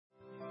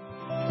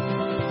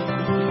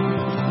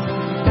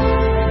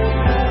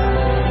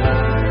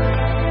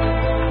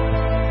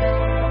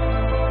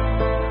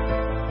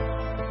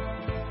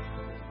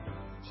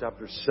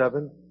chapter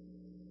 7.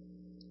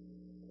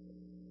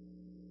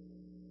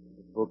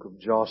 The book of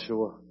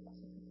Joshua,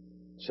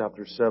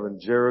 chapter 7.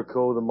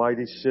 Jericho, the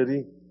mighty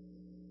city,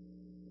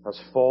 has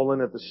fallen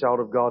at the shout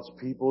of God's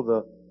people.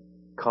 The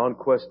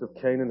conquest of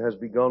Canaan has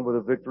begun with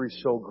a victory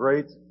so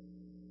great,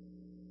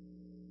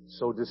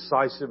 so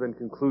decisive and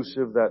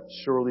conclusive that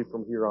surely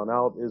from here on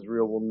out,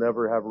 Israel will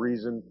never have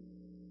reason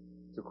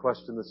to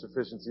question the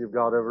sufficiency of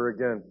God ever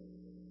again.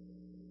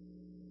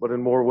 But in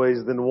more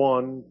ways than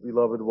one,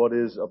 beloved, what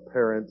is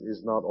apparent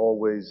is not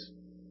always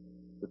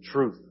the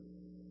truth.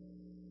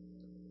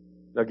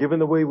 Now, given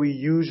the way we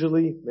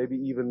usually, maybe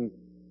even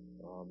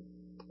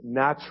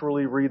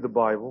naturally read the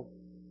Bible,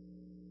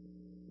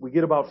 we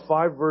get about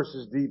 5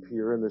 verses deep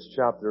here in this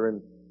chapter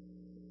and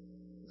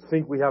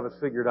think we have it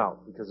figured out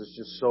because it's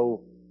just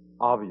so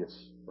obvious,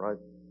 right?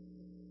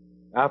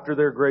 After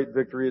their great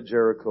victory at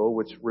Jericho,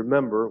 which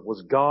remember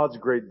was God's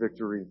great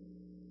victory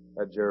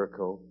at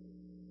Jericho,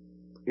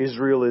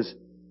 Israel is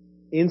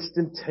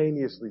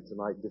instantaneously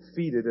tonight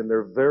defeated in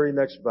their very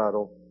next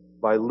battle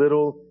by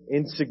little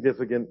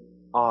insignificant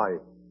Ai.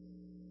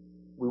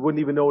 We wouldn't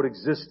even know it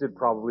existed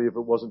probably if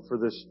it wasn't for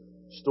this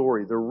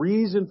story. The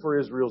reason for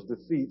Israel's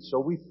defeat, so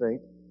we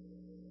think,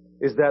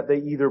 is that they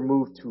either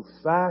moved too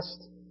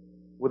fast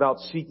without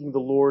seeking the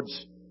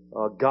Lord's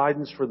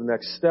guidance for the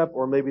next step,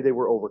 or maybe they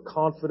were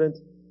overconfident.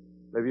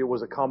 Maybe it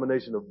was a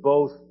combination of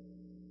both.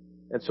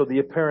 And so the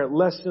apparent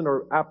lesson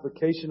or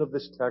application of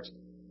this text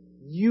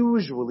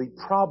usually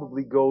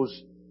probably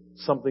goes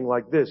something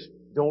like this.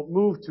 Don't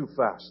move too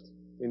fast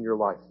in your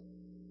life.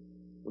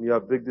 When you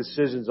have big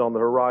decisions on the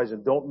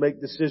horizon, don't make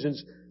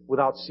decisions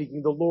without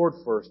seeking the Lord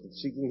first and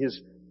seeking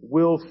His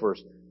will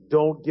first.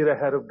 Don't get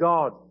ahead of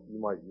God, you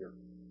might hear.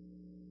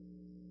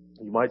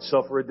 You might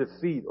suffer a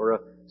defeat or a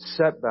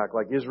setback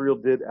like Israel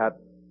did at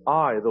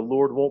Ai. The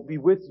Lord won't be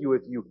with you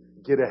if you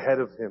get ahead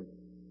of Him.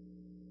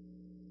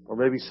 Or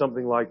maybe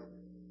something like,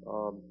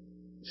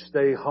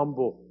 stay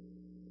humble.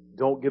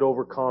 Don't get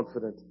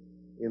overconfident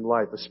in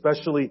life,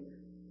 especially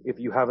if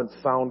you haven't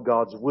found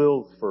God's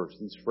will first.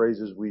 These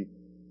phrases we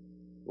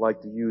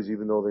like to use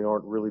even though they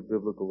aren't really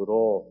biblical at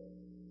all.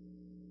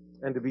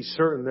 And to be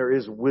certain, there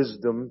is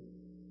wisdom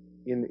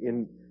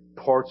in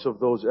parts of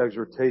those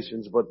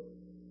exhortations, but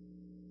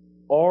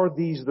are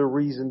these the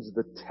reasons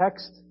the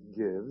text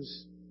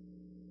gives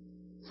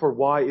for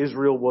why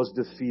Israel was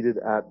defeated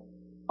at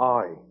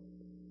Ai?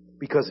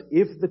 Because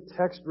if the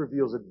text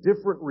reveals a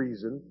different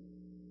reason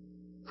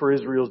for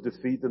Israel's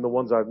defeat than the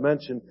ones I've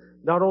mentioned,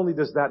 not only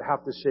does that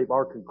have to shape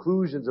our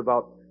conclusions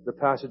about the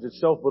passage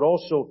itself, but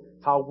also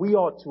how we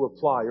ought to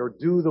apply or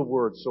do the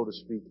word, so to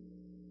speak,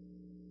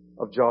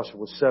 of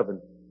Joshua 7.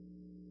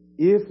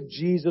 If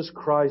Jesus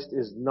Christ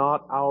is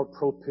not our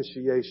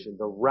propitiation,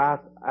 the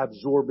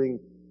wrath-absorbing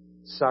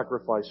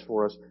sacrifice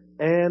for us,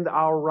 and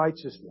our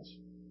righteousness,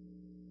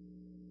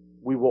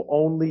 we will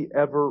only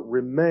ever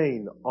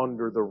remain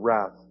under the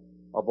wrath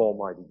of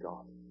Almighty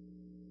God.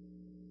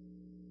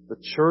 The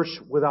church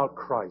without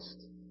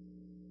Christ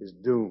is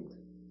doomed,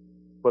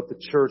 but the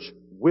church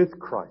with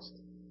Christ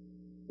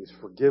is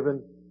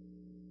forgiven,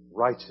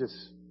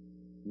 righteous,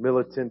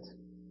 militant,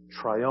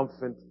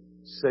 triumphant,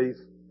 safe,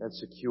 and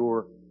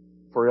secure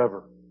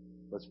forever.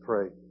 Let's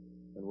pray,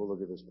 and we'll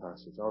look at this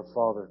passage. Our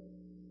Father,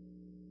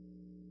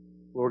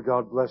 Lord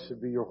God,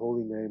 blessed be your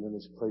holy name in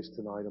this place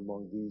tonight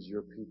among these,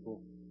 your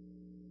people.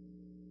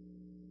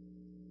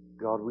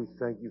 God, we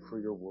thank you for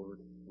your word.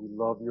 We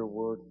love your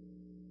word.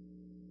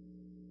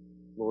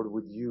 Lord,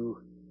 would you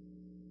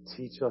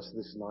teach us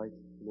this night?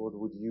 Lord,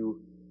 would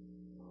you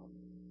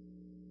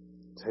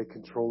take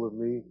control of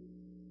me,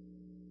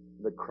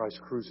 that Christ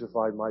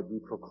crucified might be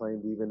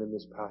proclaimed even in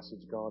this passage,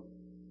 God,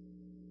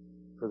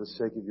 for the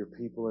sake of your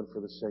people and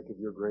for the sake of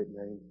your great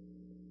name.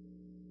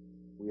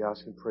 We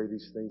ask and pray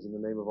these things in the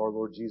name of our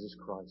Lord Jesus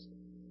Christ.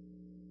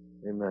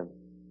 Amen.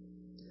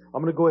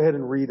 I'm going to go ahead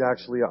and read,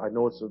 actually, I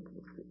know it's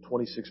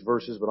 26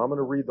 verses, but I'm going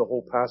to read the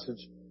whole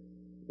passage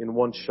in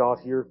one shot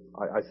here.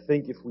 I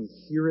think if we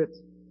hear it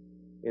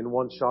in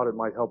one shot, it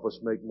might help us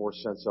make more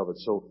sense of it.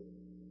 So,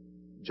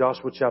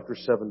 Joshua chapter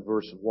 7,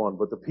 verse 1.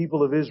 But the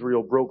people of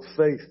Israel broke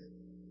faith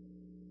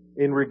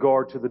in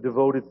regard to the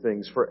devoted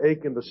things. For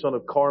Achan, the son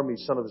of Carmi,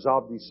 son of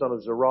Zabdi, son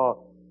of Zerah,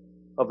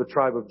 of the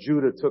tribe of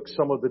Judah, took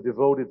some of the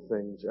devoted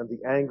things, and the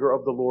anger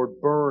of the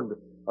Lord burned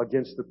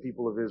against the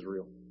people of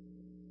Israel.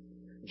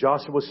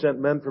 Joshua sent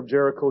men from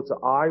Jericho to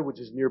Ai, which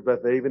is near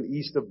Bethaven,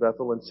 east of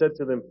Bethel, and said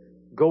to them,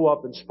 go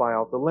up and spy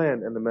out the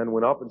land. And the men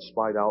went up and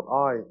spied out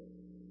Ai.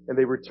 And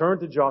they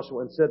returned to Joshua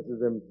and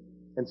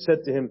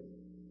said to him,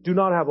 do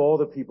not have all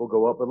the people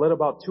go up, but let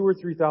about 2,000 or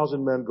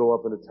 3,000 men go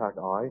up and attack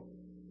Ai.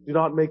 Do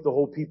not make the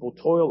whole people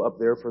toil up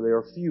there, for they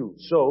are few.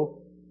 So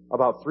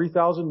about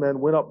 3,000 men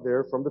went up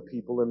there from the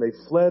people, and they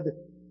fled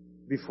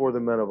before the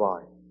men of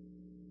Ai.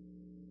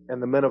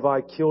 And the men of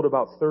Ai killed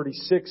about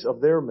 36 of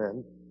their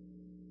men,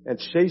 and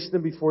chased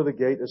them before the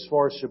gate as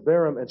far as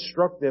Shebarim, and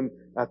struck them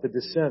at the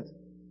descent.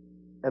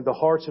 And the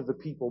hearts of the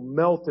people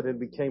melted and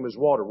became as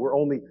water. We're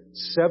only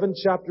 7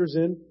 chapters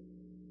in.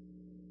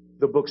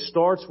 The book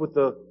starts with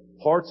the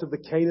hearts of the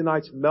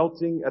Canaanites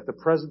melting at the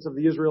presence of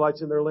the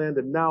Israelites in their land.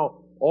 And now,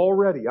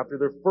 already, after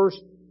their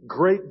first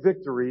great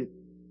victory,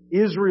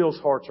 Israel's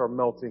hearts are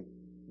melting.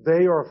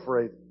 They are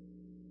afraid.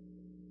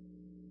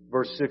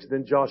 Verse 6,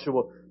 then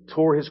Joshua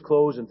tore his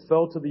clothes and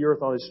fell to the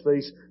earth on his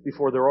face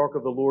before the ark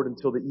of the Lord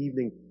until the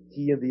evening,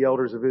 he and the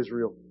elders of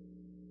Israel.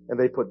 And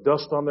they put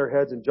dust on their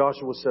heads, and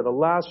Joshua said,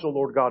 Alas, O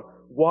Lord God,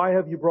 why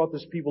have you brought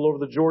this people over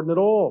the Jordan at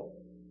all?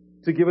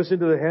 To give us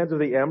into the hands of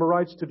the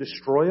Amorites to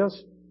destroy us?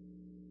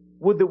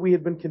 Would that we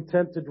had been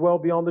content to dwell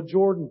beyond the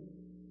Jordan.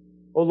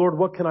 O Lord,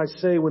 what can I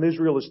say when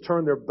Israel has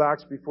turned their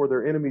backs before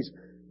their enemies?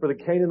 For the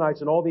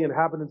Canaanites and all the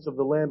inhabitants of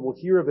the land will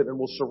hear of it and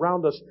will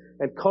surround us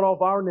and cut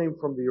off our name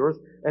from the earth.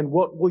 And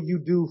what will you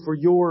do for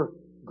your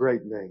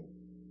great name?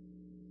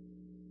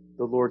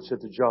 The Lord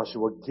said to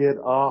Joshua, Get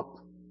up.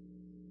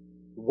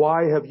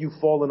 Why have you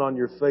fallen on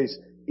your face?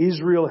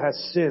 Israel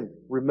has sinned.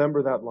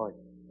 Remember that line.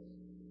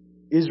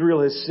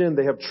 Israel has sinned.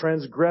 They have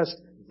transgressed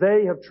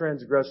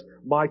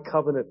my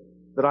covenant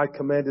that I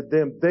commanded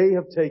them. They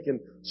have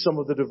taken some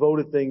of the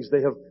devoted things.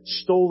 They have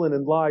stolen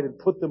and lied and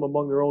put them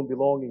among their own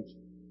belongings.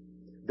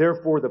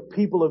 Therefore, the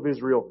people of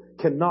Israel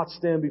cannot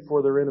stand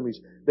before their enemies.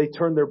 They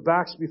turn their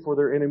backs before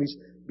their enemies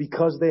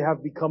because they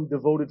have become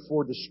devoted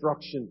for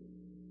destruction.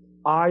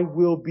 I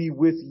will be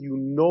with you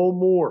no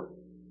more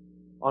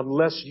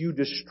unless you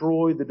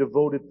destroy the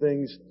devoted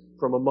things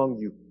from among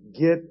you.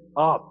 Get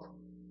up.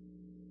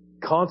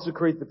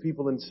 Consecrate the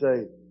people and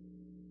say,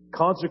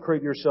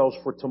 consecrate yourselves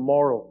for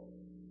tomorrow.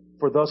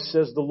 For thus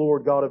says the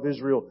Lord God of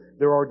Israel,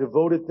 there are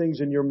devoted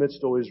things in your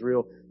midst, O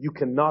Israel. You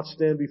cannot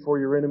stand before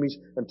your enemies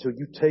until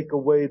you take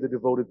away the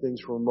devoted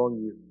things from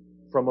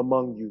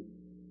among you.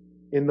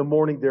 In the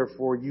morning,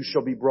 therefore, you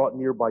shall be brought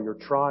near by your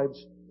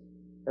tribes,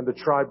 and the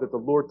tribe that the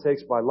Lord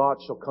takes by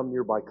lot shall come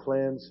near by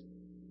clans,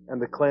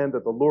 and the clan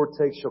that the Lord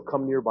takes shall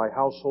come near by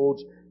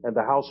households, and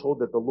the household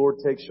that the Lord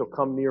takes shall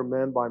come near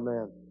man by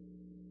man.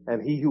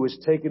 And he who is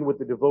taken with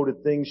the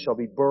devoted things shall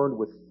be burned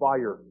with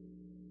fire,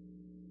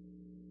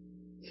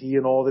 he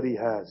and all that he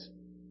has,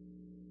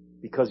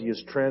 because he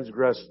has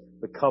transgressed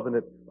the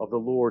covenant of the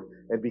Lord,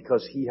 and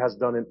because he has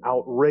done an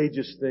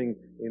outrageous thing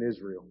in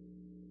Israel.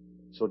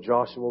 So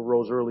Joshua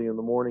rose early in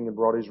the morning and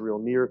brought Israel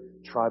near,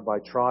 tribe by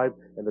tribe,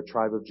 and the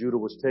tribe of Judah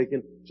was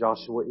taken.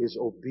 Joshua is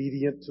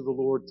obedient to the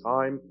Lord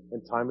time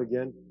and time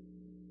again.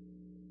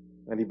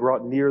 And he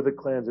brought near the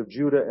clans of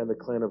Judah, and the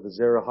clan of the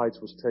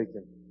Zerahites was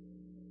taken.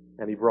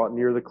 And he brought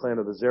near the clan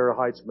of the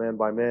Zerahites man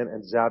by man,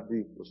 and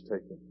Zabdi was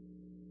taken.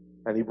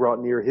 And he brought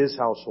near his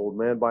household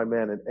man by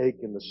man, and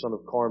Achan, the son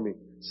of Carmi,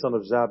 son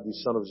of Zabdi,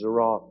 son of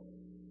Zerah,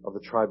 of the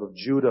tribe of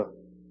Judah,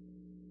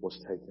 was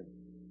taken.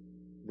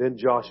 Then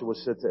Joshua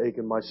said to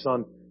Achan, my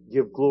son,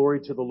 give glory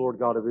to the Lord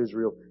God of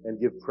Israel, and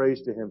give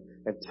praise to him,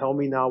 and tell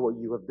me now what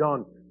you have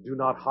done. Do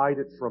not hide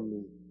it from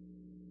me.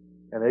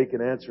 And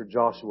Achan answered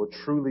Joshua,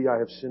 truly I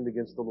have sinned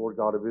against the Lord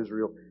God of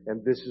Israel,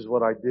 and this is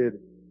what I did.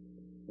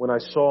 When I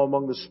saw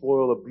among the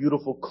spoil a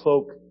beautiful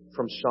cloak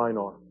from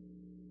Shinar,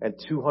 and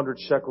 200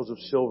 shekels of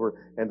silver,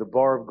 and a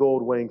bar of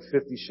gold weighing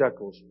 50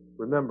 shekels.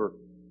 Remember,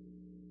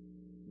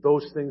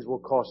 those things will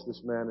cost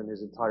this man and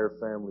his entire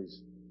families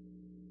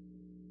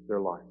their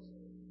lives.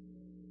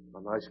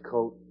 A nice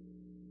coat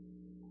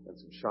and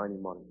some shiny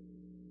money.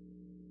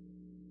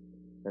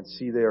 And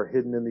see, they are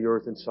hidden in the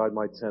earth inside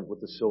my tent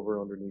with the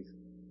silver underneath.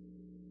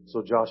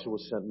 So Joshua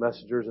sent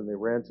messengers, and they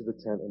ran to the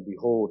tent, and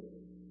behold,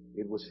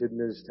 it was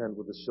hidden in his tent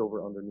with the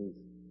silver underneath.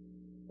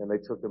 And they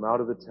took them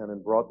out of the tent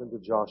and brought them to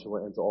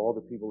Joshua and to all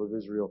the people of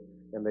Israel,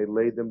 and they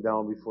laid them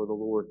down before the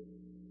Lord.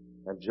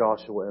 And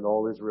Joshua and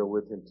all Israel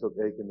with him took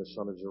Achan the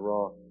son of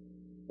Zerah,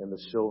 and the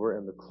silver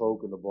and the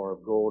cloak and the bar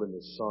of gold, and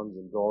his sons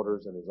and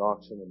daughters, and his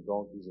oxen and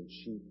donkeys and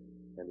sheep,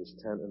 and his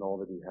tent and all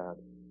that he had.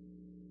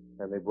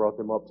 And they brought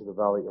them up to the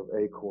valley of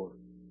Achor.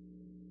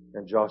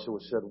 And Joshua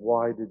said,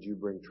 why did you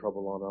bring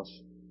trouble on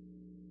us?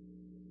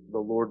 The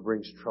Lord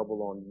brings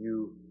trouble on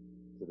you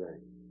today.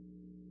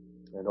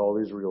 And all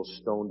Israel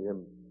stoned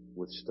him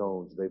with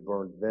stones. They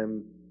burned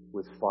them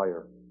with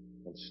fire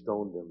and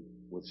stoned them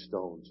with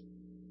stones.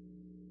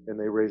 And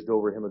they raised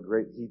over him a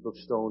great heap of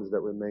stones that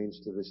remains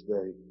to this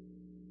day.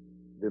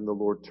 Then the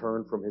Lord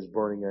turned from his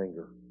burning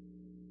anger.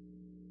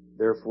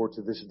 Therefore,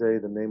 to this day,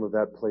 the name of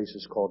that place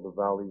is called the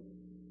Valley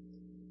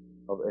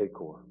of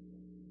Achor.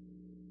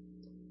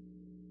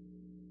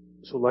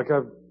 So like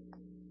I've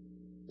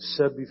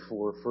said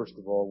before, first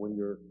of all, when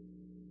you're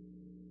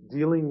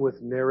dealing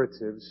with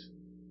narratives,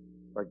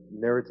 like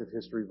narrative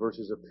history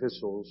versus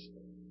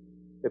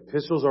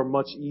epistles are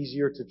much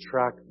easier to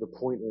track the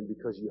point in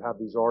because you have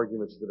these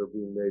arguments that are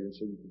being made, and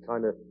so you can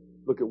kind of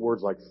look at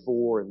words like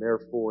for and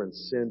therefore and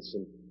since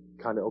and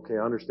kind of, okay,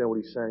 I understand what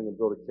he's saying and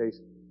build a case.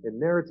 In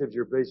narratives,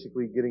 you're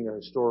basically getting a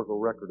historical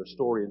record, a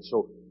story, and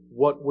so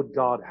what would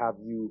God have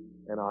you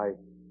and I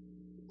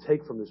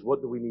take from this?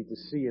 What do we need to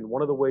see? And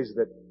one of the ways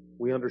that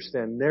we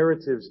understand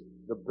narratives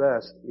the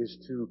best is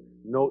to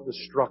note the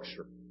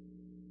structure,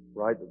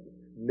 right?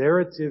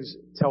 Narratives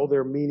tell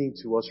their meaning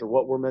to us or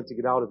what we're meant to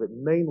get out of it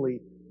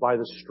mainly by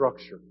the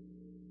structure.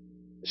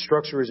 The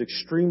structure is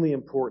extremely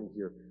important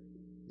here.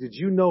 did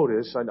you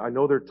notice, I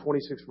know they're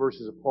 26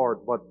 verses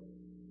apart, but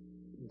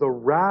the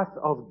wrath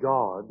of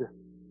God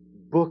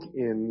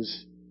bookends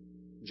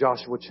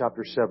Joshua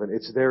chapter 7.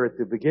 It's there at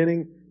the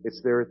beginning,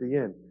 it's there at the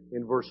end.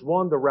 In verse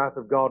 1, the wrath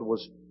of God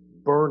was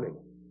burning,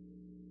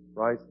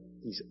 right?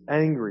 He's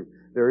angry.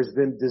 There has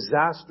been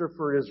disaster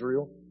for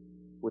Israel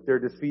with their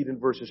defeat in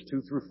verses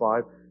 2 through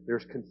 5.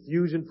 There's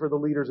confusion for the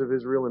leaders of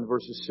Israel in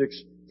verses 6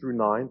 through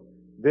 9.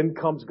 Then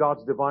comes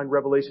God's divine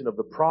revelation of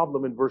the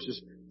problem in verses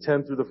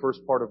 10 through the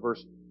first part of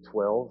verse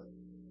 12.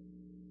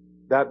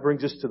 That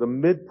brings us to the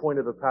midpoint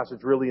of the passage,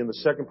 really, in the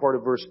second part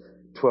of verse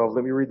 12.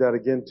 Let me read that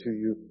again to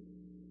you.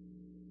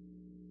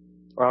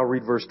 I'll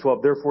read verse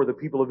 12. Therefore, the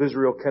people of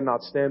Israel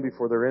cannot stand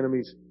before their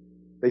enemies.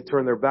 They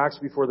turn their backs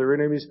before their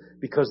enemies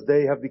because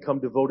they have become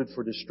devoted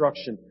for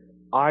destruction.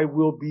 I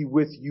will be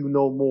with you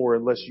no more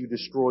unless you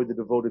destroy the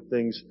devoted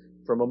things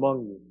from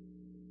among you.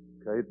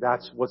 Okay,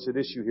 that's what's at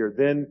issue here.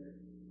 Then,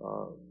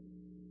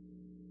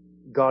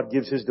 God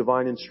gives His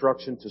divine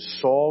instruction to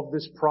solve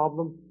this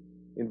problem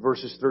in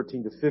verses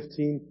 13 to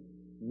 15.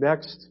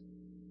 Next,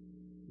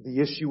 the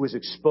issue is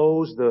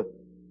exposed. The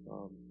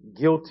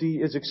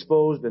guilty is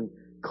exposed and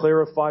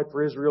clarified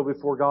for Israel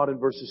before God in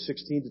verses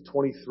 16 to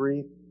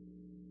 23.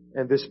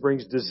 And this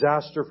brings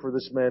disaster for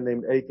this man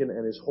named Achan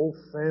and his whole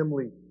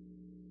family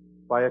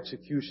by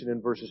execution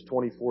in verses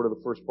 24 to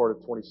the first part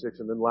of 26.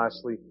 And then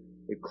lastly,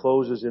 it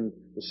closes in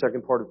the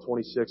second part of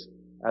 26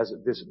 as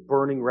this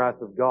burning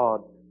wrath of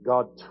God.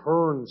 God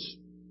turns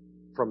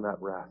from that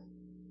wrath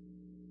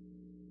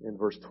in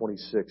verse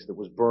 26 that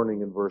was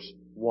burning in verse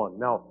 1.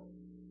 Now,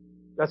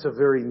 that's a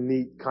very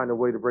neat kind of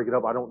way to break it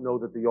up. I don't know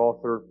that the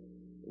author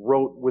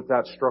wrote with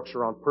that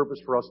structure on purpose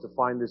for us to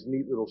find this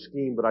neat little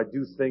scheme, but I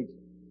do think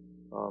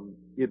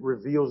it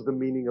reveals the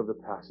meaning of the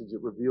passage.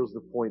 It reveals the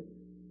point.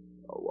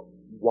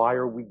 Why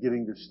are we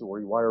getting this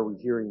story? Why are we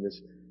hearing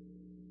this?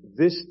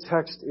 This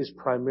text is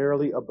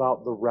primarily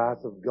about the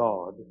wrath of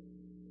God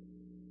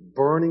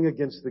burning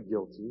against the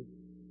guilty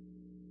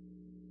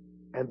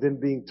and then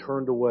being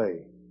turned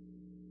away.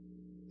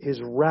 His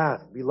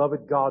wrath,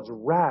 beloved, God's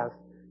wrath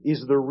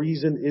is the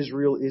reason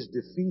Israel is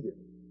defeated.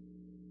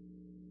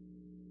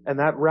 And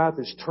that wrath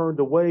is turned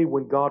away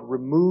when God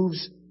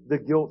removes the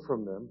guilt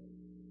from them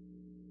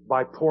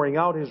by pouring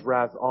out His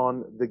wrath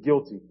on the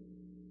guilty.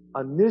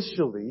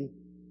 Initially,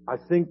 I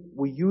think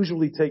we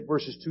usually take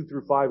verses 2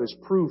 through 5 as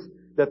proof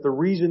that the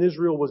reason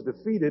Israel was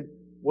defeated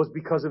was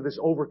because of this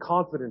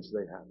overconfidence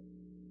they had.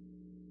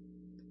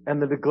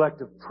 And the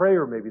neglect of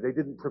prayer, maybe. They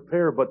didn't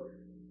prepare, but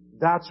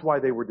that's why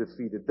they were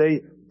defeated.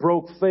 They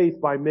broke faith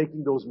by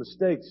making those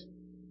mistakes.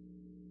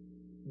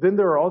 Then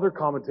there are other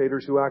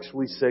commentators who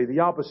actually say the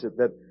opposite,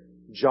 that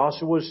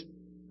Joshua's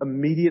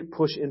immediate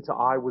push into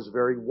Ai was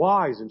very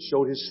wise and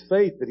showed his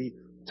faith, that he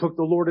took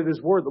the Lord at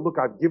His word, that look,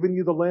 I've given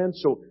you the land,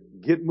 so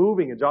get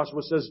moving. And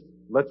Joshua says,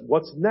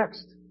 what's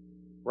next?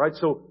 Right?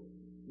 So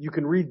you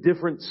can read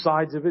different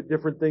sides of it,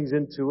 different things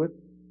into it.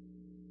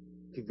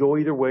 It could go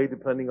either way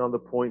depending on the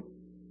point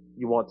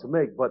you want to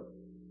make. But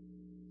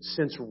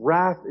since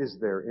wrath is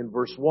there in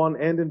verse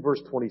 1 and in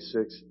verse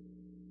 26,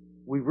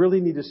 we really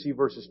need to see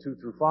verses 2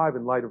 through 5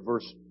 in light of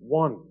verse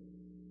 1.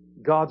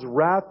 God's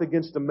wrath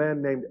against a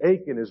man named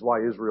Achan is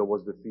why Israel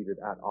was defeated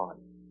at Ai.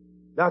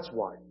 That's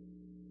why.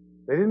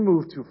 They didn't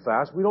move too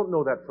fast. We don't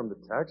know that from the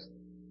text.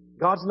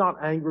 God's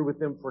not angry with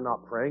them for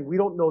not praying. We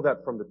don't know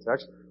that from the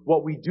text.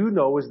 What we do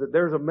know is that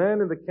there's a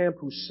man in the camp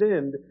who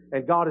sinned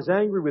and God is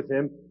angry with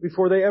him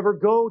before they ever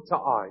go to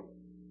Ai.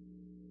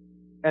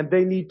 And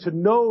they need to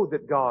know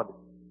that God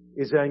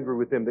is angry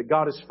with them, that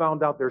God has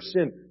found out their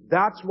sin.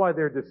 That's why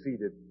they're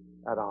defeated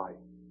at Ai.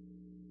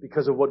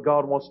 Because of what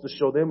God wants to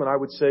show them, and I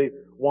would say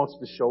wants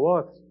to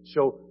show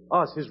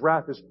us. His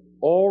wrath is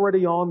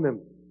already on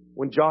them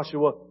when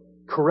Joshua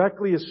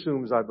correctly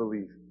assumes, I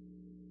believe,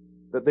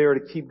 that they are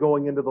to keep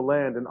going into the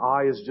land and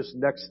Ai is just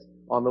next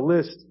on the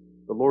list.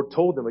 The Lord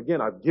told them,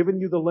 again, I've given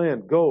you the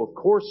land. Go. Of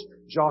course,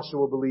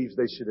 Joshua believes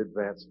they should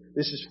advance.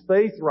 This is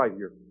faith right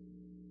here.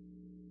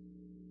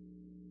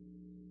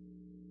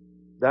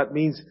 That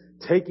means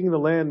taking the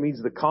land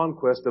means the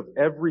conquest of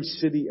every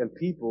city and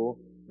people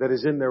that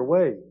is in their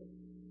way.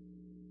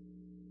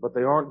 But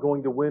they aren't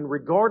going to win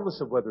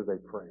regardless of whether they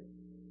pray.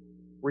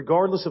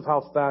 Regardless of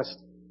how fast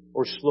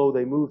or slow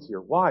they moved here.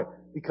 Why?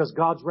 Because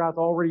God's wrath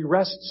already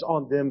rests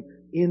on them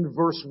in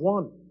verse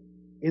 1.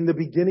 In the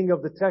beginning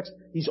of the text,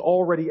 He's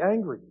already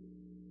angry.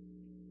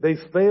 They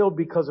failed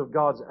because of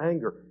God's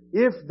anger.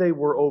 If they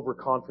were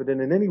overconfident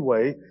in any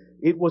way,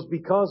 it was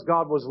because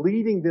God was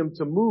leading them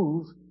to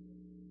move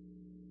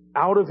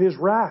out of His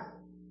wrath.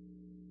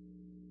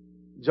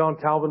 John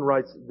Calvin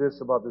writes this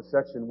about this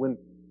section. When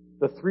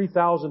the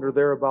 3,000 or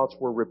thereabouts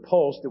were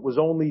repulsed, it was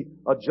only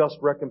a just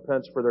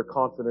recompense for their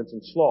confidence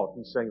and sloth.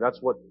 He's saying that's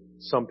what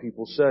some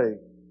people say.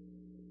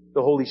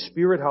 The Holy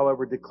Spirit,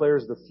 however,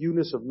 declares the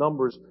fewness of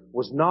numbers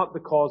was not the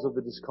cause of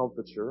the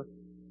discomfiture.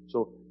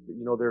 So,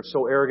 they're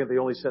so arrogant they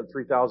only sent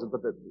 3,000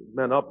 but the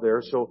men up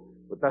there.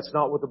 But that's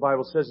not what the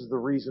Bible says is the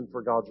reason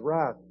for God's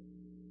wrath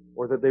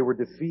or that they were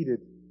defeated.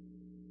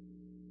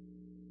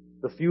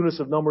 The fewness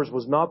of numbers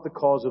was not the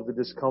cause of the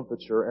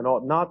discomfiture and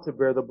ought not to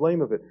bear the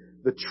blame of it.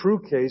 The true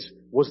case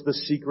was the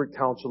secret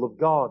counsel of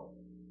God,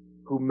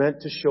 who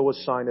meant to show a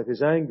sign of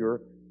His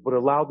anger, but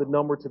allowed the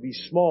number to be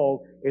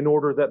small in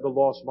order that the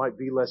loss might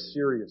be less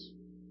serious.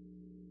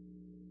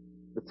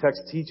 The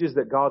text teaches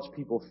that God's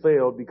people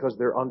failed because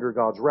they're under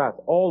God's wrath.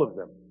 All of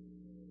them.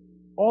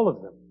 All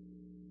of them.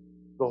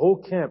 The whole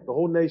camp, the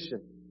whole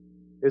nation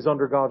is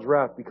under God's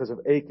wrath because of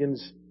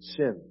Achan's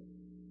sin.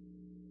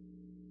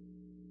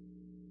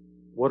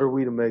 What are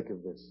we to make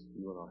of this,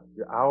 you and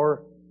I?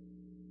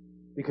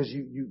 Because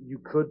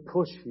you could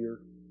push here,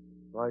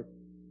 right?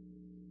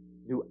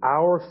 Do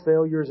our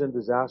failures and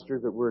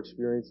disasters that we're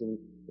experiencing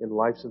in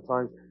life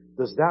sometimes,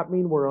 does that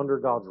mean we're under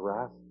God's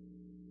wrath?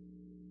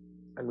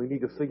 And we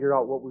need to figure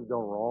out what we've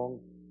done wrong?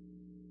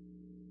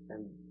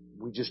 And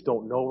we just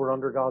don't know we're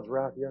under God's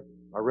wrath yet?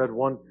 I read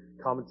one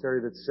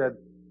commentary that said,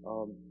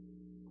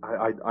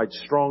 I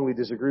strongly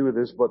disagree with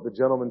this, but the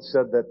gentleman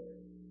said that,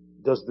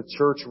 does the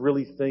church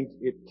really think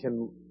it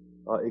can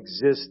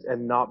exist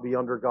and not be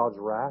under God's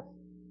wrath?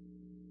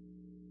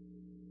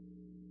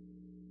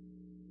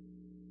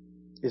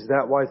 Is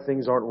that why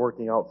things aren't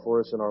working out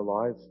for us in our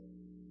lives?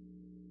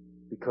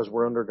 Because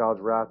we're under God's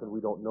wrath and we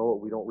don't know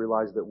it. We don't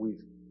realize that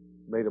we've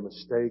made a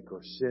mistake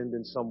or sinned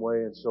in some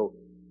way. And so,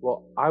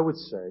 well, I would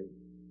say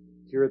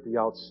here at the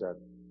outset,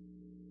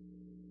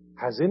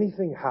 has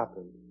anything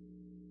happened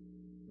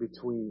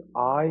between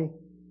I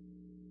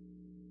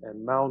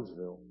and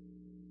Moundsville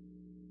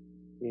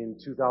in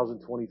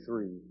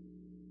 2023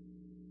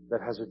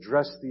 that has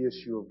addressed the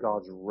issue of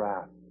God's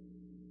wrath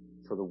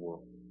for the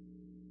world?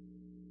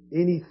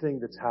 Anything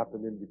that's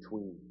happened in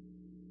between.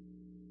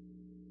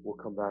 We'll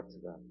come back to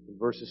that. In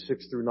verses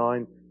 6 through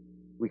 9,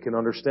 we can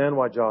understand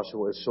why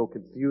Joshua is so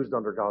confused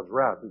under God's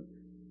wrath.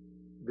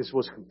 This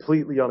was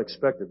completely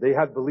unexpected. They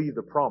had believed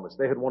the promise.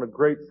 They had won a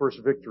great first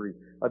victory,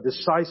 a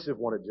decisive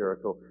one at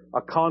Jericho,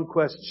 a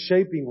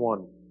conquest-shaping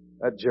one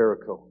at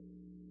Jericho.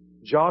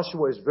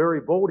 Joshua is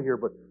very bold here,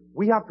 but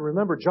we have to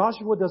remember,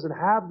 Joshua doesn't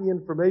have the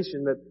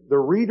information that the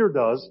reader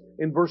does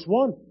in verse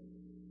 1.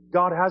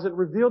 God hasn't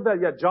revealed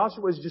that yet.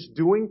 Joshua is just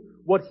doing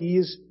what he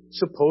is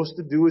supposed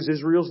to do as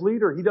Israel's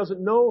leader. He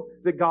doesn't know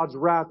that God's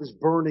wrath is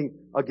burning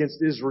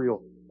against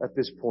Israel at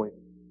this point.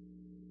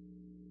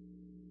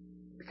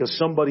 Because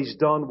somebody's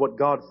done what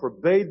God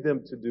forbade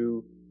them to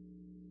do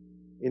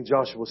in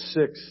Joshua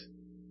 6.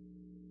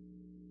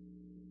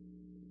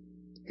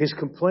 His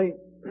complaint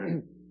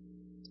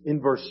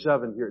in verse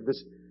 7 here,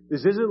 this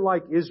isn't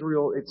like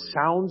Israel, it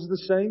sounds the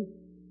same.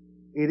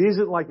 It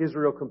isn't like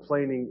Israel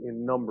complaining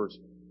in Numbers.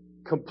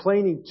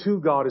 Complaining to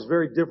God is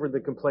very different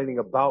than complaining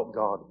about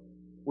God,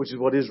 which is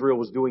what Israel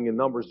was doing in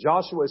Numbers.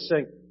 Joshua is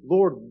saying,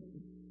 Lord,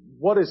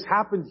 what has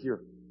happened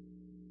here?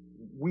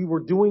 We were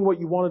doing what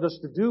you wanted us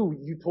to do.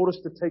 You told us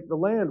to take the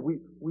land.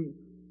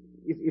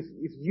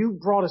 If you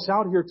brought us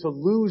out here to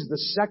lose the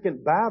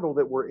second battle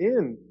that we're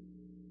in,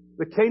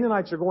 the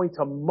Canaanites are going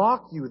to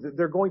mock you.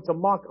 They're going to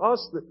mock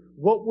us.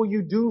 What will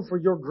you do for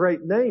your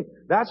great name?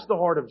 That's the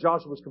heart of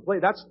Joshua's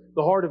complaint. That's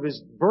the heart of his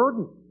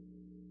burden.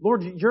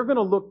 Lord, you're going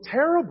to look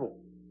terrible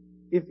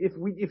if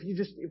we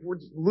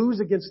lose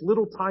against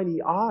little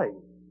tiny I.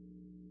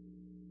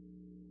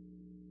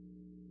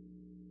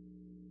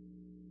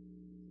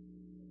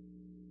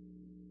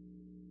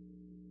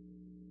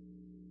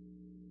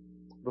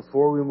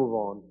 Before we move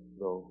on,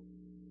 though,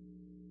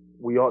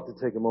 we ought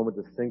to take a moment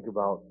to think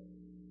about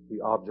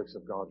the objects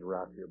of God's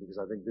wrath here, because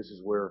I think this is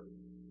where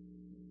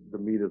the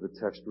meat of the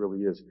text really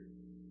is.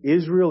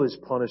 Israel is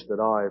punished at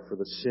Ai for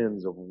the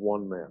sins of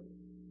one man.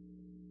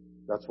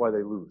 That's why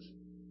they lose.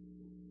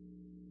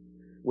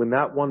 When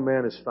that one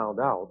man is found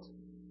out,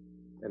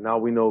 and now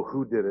we know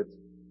who did it,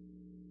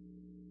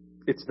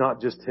 it's not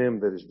just him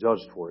that is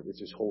judged for it, it's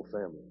his whole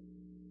family.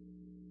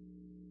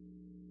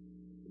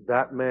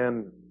 That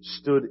man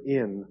stood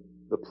in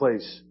the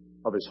place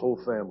of his whole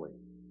family.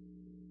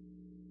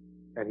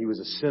 And he was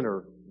a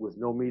sinner with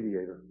no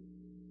mediator.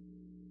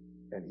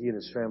 And he and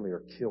his family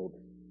are killed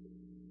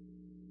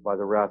by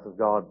the wrath of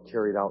God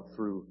carried out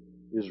through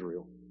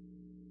Israel.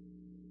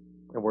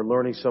 And we're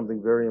learning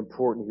something very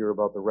important here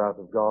about the wrath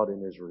of God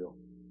in Israel.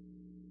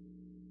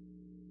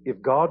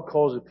 If God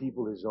calls a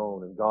people His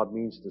own and God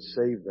means to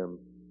save them,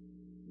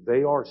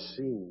 they are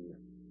seen,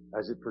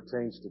 as it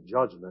pertains to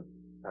judgment,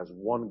 as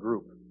one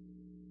group,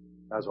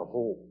 as a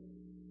whole.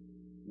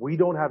 We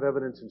don't have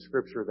evidence in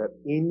Scripture that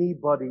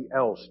anybody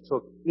else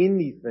took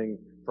anything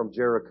from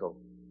Jericho.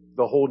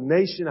 The whole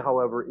nation,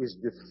 however, is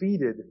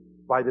defeated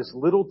by this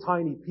little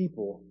tiny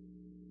people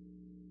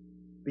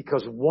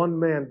because one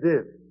man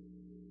did.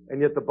 And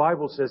yet the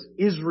Bible says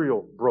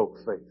Israel broke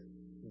faith.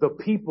 The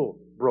people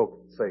broke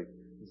faith.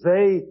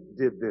 They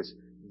did this.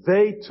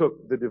 They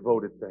took the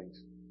devoted things.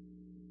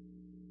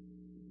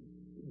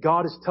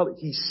 God is telling,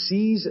 He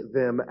sees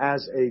them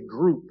as a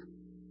group.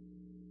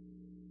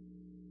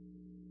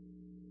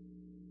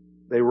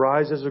 They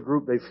rise as a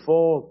group, they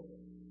fall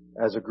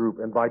as a group.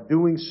 And by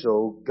doing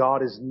so,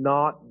 God is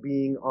not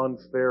being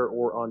unfair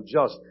or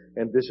unjust.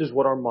 And this is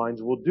what our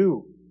minds will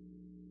do.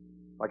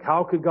 Like,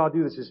 how could God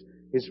do this?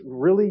 His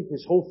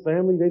whole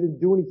family, they didn't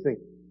do anything.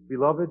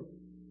 Beloved,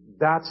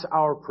 that's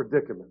our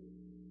predicament.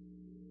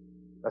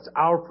 That's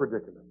our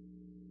predicament.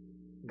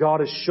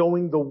 God is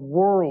showing the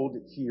world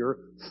here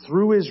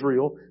through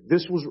Israel.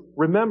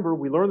 Remember,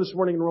 we learned this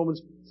morning in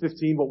Romans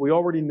 15 what we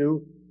already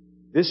knew.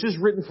 This is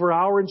written for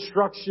our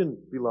instruction,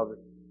 beloved.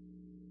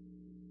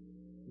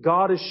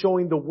 God is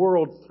showing the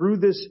world through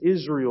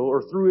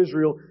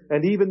Israel,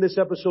 and even this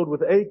episode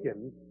with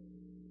Achan,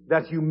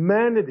 that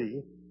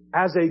humanity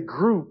as a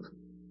group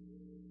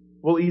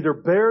will either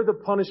bear the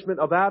punishment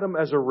of Adam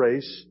as a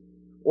race,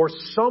 or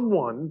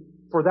someone,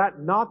 for that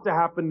not to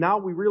happen. Now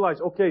we realize,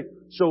 okay,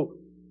 so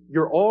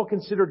you're all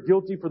considered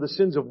guilty for the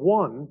sins of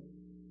one.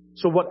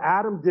 So what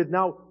Adam did,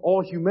 now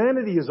all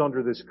humanity is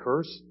under this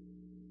curse.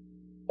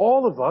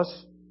 All of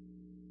us,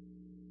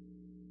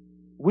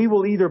 we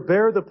will either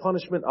bear the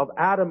punishment of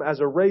Adam as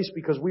a race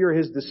because we are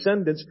his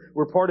descendants,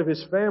 we're part of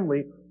his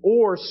family,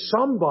 or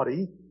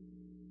somebody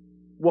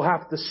will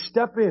have to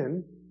step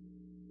in,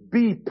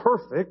 be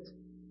perfect,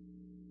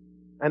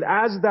 and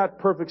as that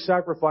perfect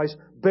sacrifice,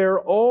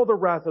 bear all the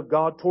wrath of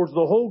God towards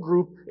the whole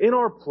group in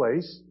our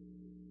place,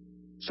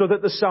 so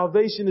that the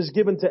salvation is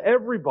given to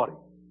everybody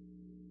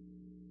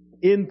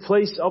in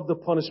place of the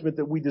punishment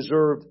that we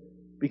deserved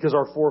because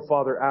our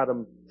forefather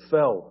Adam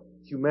fell.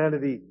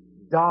 Humanity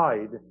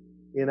died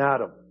in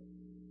Adam.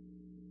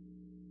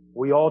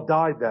 We all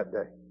died that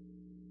day.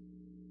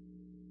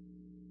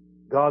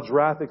 God's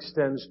wrath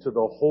extends to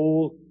the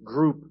whole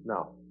group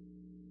now.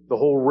 The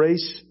whole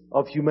race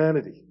of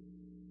humanity.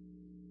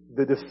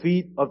 The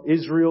defeat of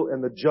Israel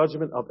and the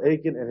judgment of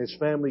Achan and his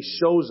family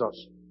shows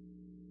us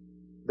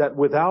that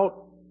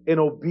without an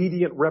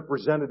obedient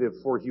representative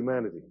for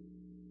humanity,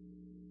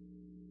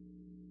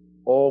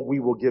 all we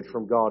will get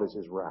from God is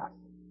his wrath.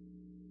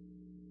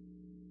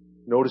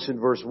 Notice in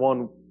verse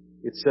 1,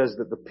 it says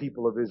that the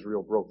people of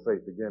Israel broke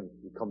faith. Again,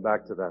 we come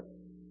back to that.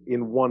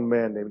 In one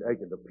man named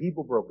Achan. The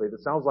people broke faith.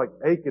 It sounds like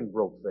Achan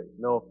broke faith.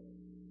 No.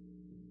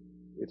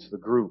 It's the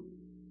group.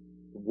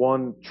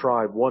 One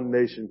tribe, one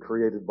nation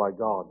created by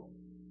God.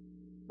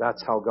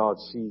 That's how God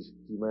sees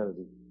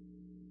humanity.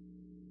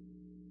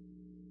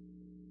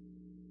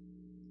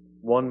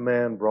 One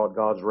man brought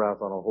God's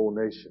wrath on a whole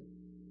nation.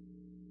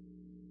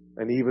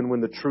 And even when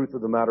the truth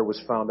of the matter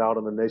was found out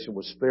and the nation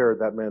was spared,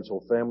 that man's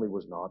whole family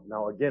was not.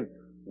 Now again,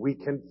 we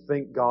can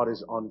think God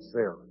is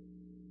unfair.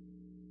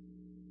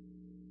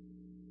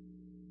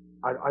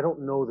 I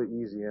don't know the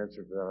easy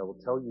answer to that. I will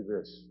tell you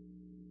this.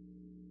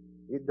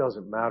 It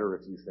doesn't matter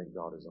if you think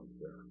God is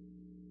unfair.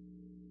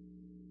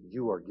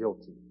 You are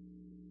guilty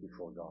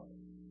before God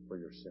for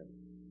your sin.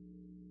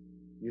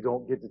 You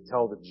don't get to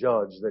tell the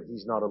judge that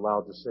he's not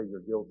allowed to say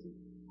you're guilty.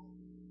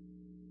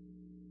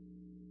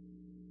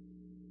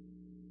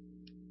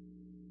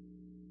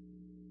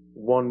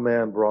 One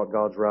man brought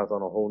God's wrath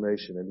on a whole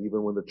nation, and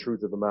even when the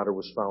truth of the matter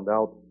was found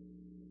out,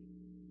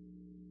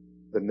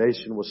 the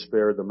nation was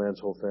spared, the man's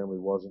whole family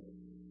wasn't.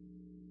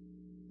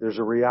 There's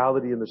a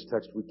reality in this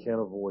text we can't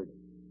avoid.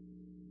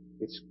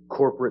 It's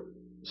corporate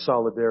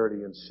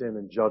solidarity in sin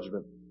and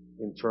judgment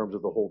in terms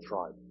of the whole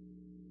tribe.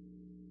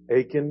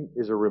 Achan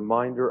is a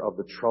reminder of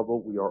the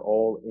trouble we are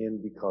all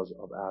in because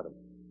of Adam.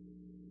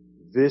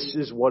 This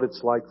is what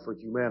it's like for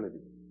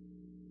humanity.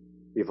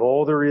 If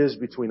all there is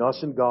between us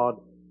and God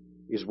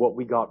is what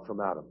we got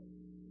from Adam,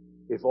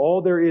 if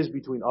all there is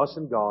between us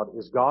and God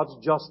is God's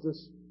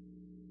justice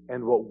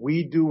and what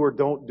we do or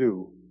don't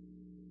do,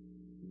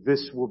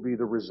 this will be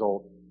the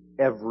result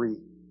every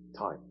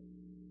time.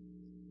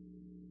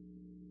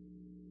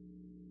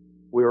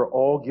 We are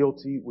all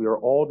guilty. We are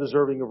all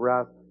deserving of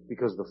wrath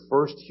because the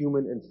first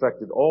human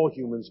infected all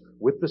humans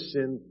with the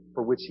sin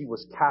for which he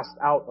was cast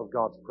out of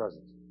God's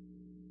presence.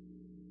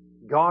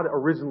 God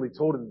originally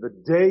told him, the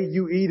day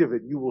you eat of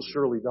it, you will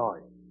surely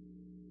die.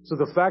 So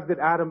the fact that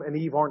Adam and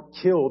Eve aren't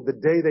killed the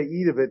day they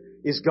eat of it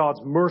is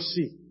God's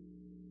mercy,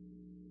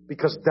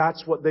 because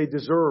that's what they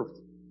deserved.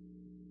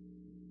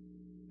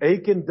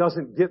 Achan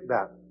doesn't get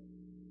that,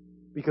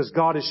 because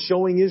God is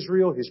showing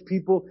Israel, his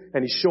people,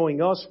 and he's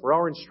showing us for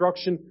our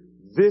instruction,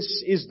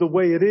 this is the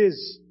way it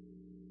is.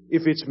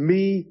 If it's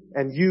me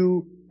and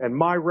you and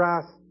my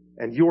wrath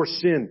and your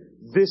sin,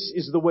 this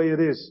is the way it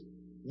is.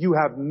 You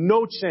have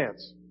no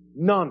chance,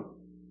 none.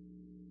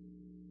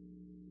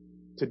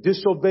 To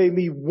disobey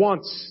me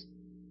once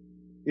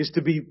is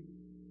to be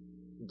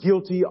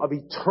guilty of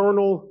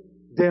eternal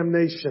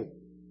damnation.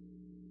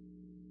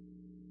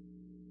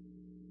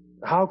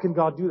 How can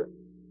God do that?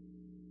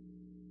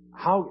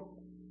 How?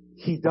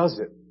 He does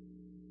it.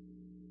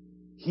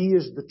 He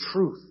is the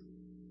truth.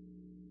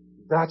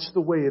 That's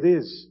the way it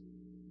is.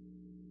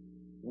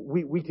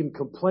 We can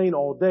complain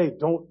all day.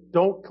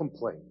 Don't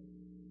complain.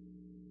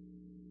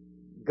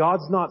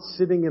 God's not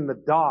sitting in the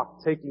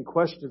dock taking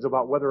questions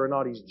about whether or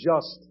not He's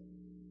just.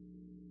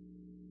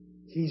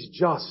 He's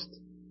just.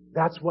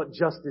 That's what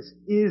justice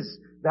is.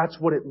 That's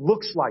what it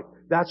looks like.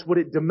 That's what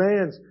it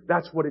demands.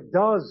 That's what it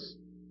does.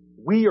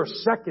 We are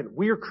second.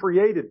 We are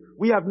created.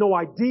 We have no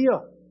idea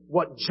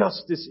what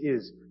justice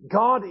is.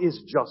 God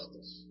is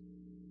justice.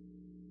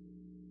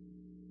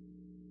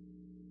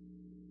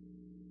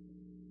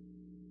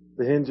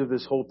 The hinge of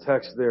this whole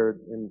text there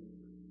in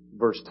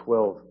verse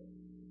 12.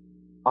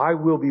 I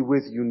will be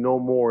with you no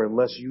more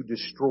unless you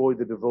destroy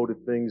the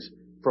devoted things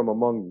from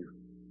among you.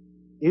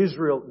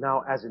 Israel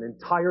now as an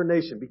entire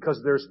nation,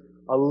 because there's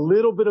a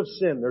little bit of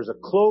sin. There's a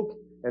cloak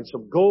and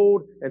some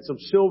gold and some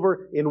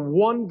silver in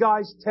one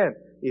guy's tent.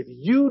 If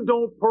you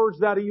don't purge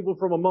that evil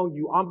from among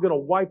you, I'm going to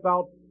wipe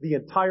out the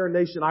entire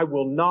nation. I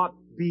will not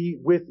be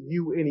with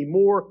you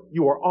anymore.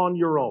 You are on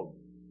your own.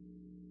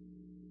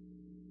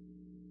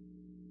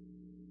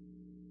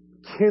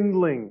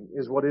 Kindling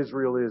is what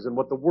Israel is, and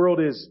what the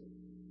world is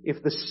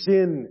if the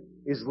sin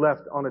is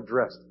left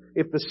unaddressed.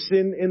 If the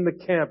sin in the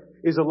camp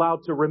is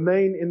allowed to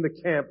remain in the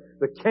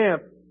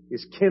camp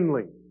is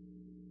kindling.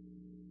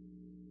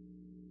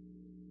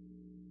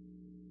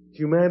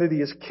 Humanity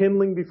is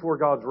kindling before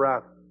God's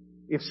wrath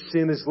if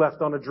sin is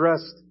left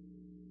unaddressed.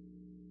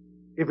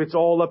 If it's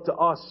all up to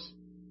us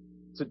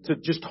to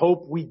just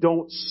hope we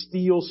don't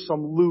steal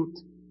some loot.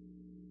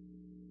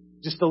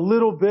 Just a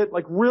little bit,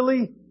 like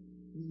really?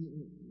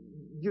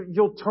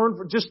 You'll turn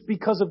for just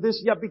because of this?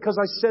 Yeah, because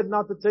I said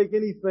not to take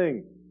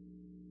anything.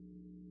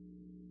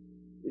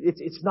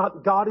 It's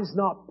not, God is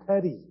not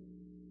petty.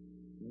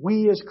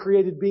 We as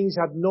created beings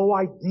have no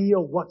idea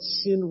what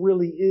sin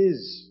really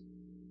is.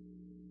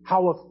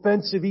 How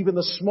offensive even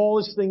the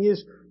smallest thing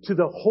is to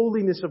the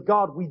holiness of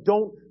God. We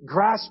don't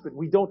grasp it.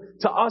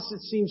 To us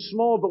it seems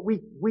small, but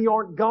we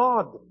aren't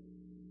God.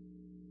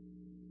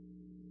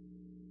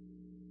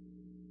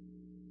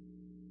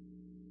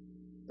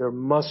 There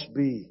must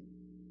be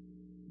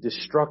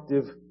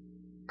destructive,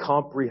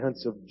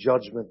 comprehensive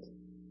judgment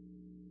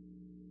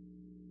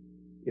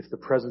if the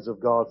presence of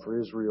God for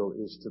Israel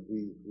is to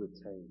be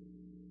retained.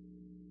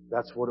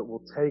 That's what it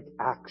will take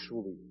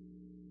actually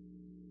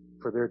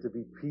for there to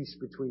be peace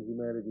between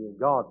humanity and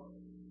God.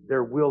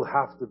 There will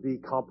have to be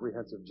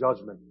comprehensive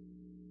judgment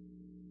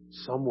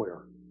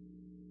somewhere.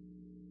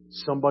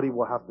 Somebody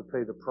will have to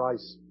pay the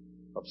price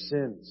of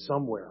sin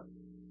somewhere.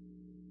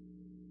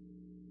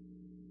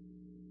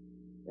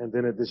 And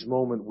then at this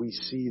moment we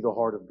see the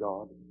heart of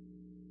God.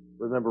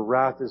 Remember,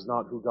 wrath is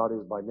not who God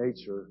is by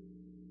nature.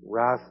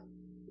 Wrath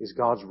is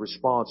God's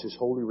response, His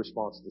holy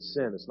response to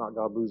sin. It's not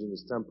God losing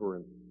His temper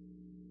and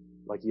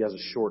like He has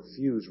a short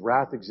fuse.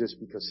 Wrath exists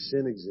because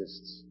sin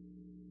exists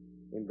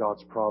in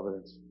God's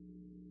providence.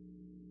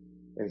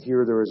 And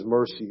here there is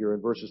mercy here.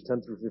 In verses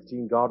 10 through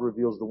 15, God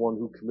reveals the one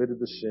who committed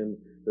the sin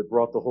that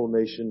brought the whole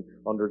nation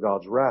under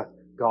God's wrath.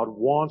 God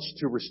wants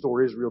to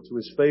restore Israel to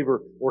His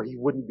favor, or He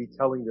wouldn't be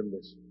telling them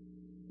this.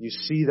 You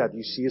see that.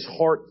 You see His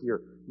heart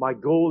here. My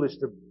goal is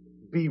to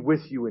be with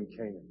you in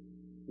Canaan,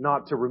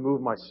 not to remove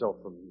myself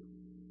from you.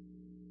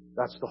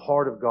 That's the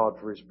heart of God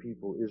for His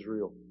people,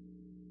 Israel.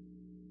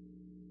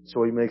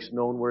 So He makes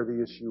known where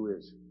the issue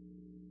is.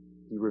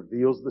 He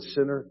reveals the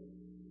sinner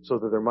so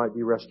that there might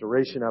be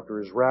restoration after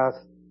His wrath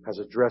has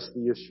addressed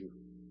the issue,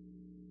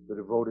 the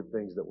devoted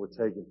things that were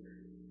taken.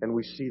 And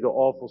we see the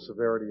awful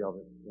severity of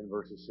it in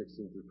verses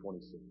 16 through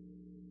 26.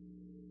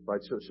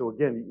 Right? So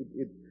again,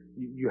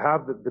 you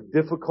have the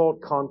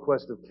difficult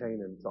conquest of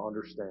Canaan to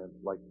understand.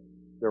 Like,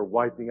 they're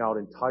wiping out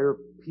entire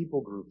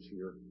people groups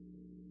here,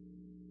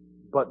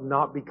 but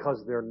not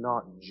because they're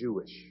not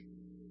Jewish.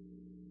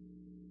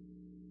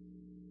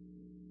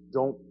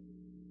 Don't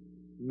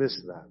miss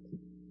that.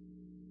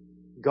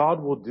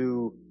 God will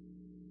do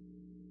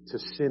to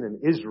sin in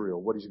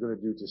Israel what He's going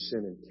to do to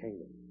sin in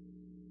Canaan.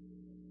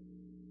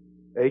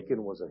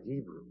 Achan was a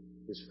Hebrew.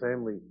 His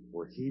family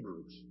were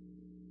Hebrews.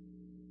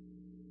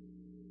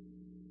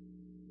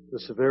 The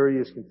severity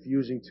is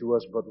confusing to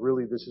us, but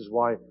really this is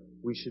why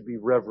we should be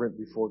reverent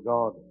before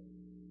God.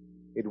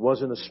 It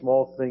wasn't a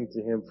small thing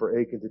to Him for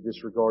Achan to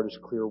disregard His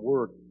clear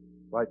word,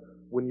 right?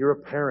 When you're a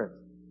parent,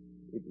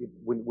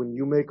 when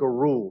you make a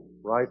rule,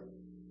 right?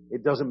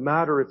 It doesn't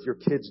matter if your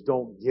kids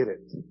don't get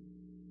it.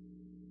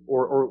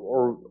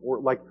 Or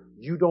like,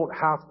 you don't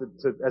have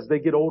to, as they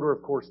get older,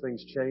 of course,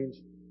 things change.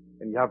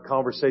 And you have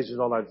conversations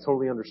on that. I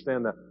totally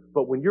understand that.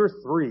 But when you're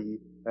 3,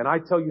 and I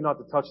tell you not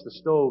to touch the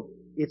stove,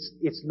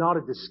 it's not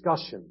a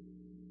discussion.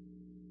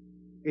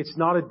 It's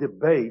not a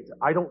debate.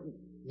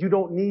 You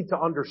don't need to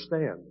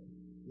understand.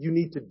 You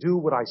need to do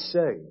what I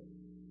say.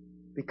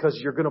 Because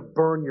you're gonna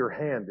burn your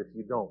hand if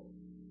you don't.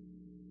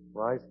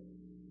 Right?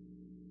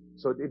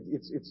 So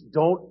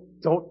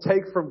don't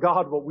take from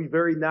God what we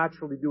very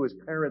naturally do as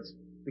parents,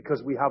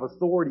 because we have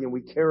authority and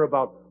we care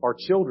about our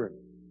children.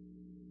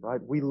 Right?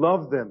 We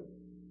love them.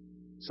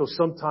 So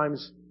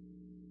sometimes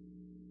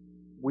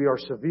we are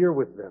severe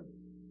with them.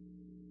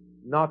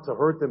 Not to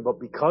hurt them, but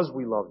because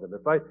we love them.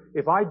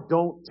 If I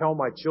don't tell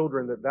my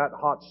children that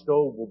hot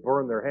stove will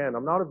burn their hand,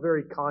 I'm not a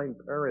very kind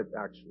parent,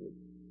 actually.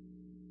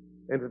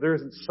 And if there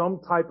isn't some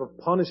type of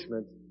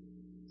punishment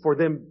for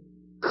them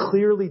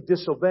clearly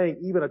disobeying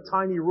even a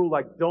tiny rule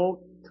like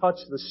don't touch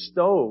the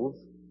stove,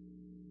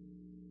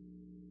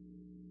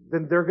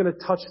 then they're going to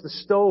touch the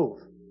stove.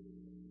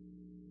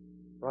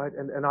 Right?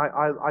 And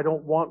I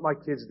don't want my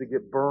kids to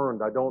get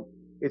burned.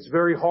 It's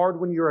very hard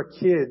when you're a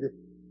kid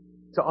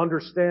to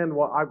understand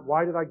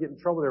why did I get in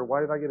trouble there?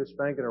 Why did I get a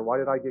spanking, or why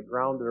did I get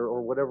grounded,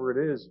 or whatever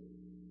it is?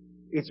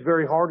 It's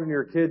very hard when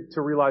you're a kid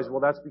to realize,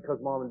 well, that's because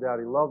mom and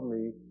daddy love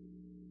me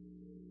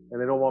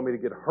and they don't want me to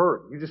get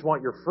hurt. You just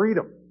want your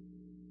freedom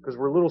because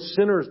we're little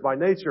sinners by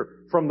nature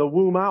from the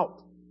womb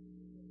out.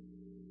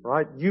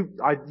 Right?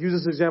 I use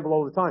this example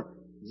all the time.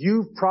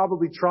 You've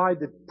probably tried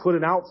to put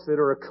an outfit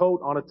or a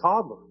coat on a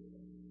toddler.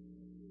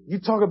 You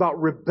talk about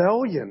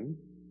rebellion.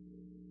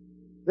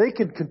 They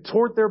can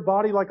contort their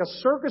body like a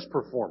circus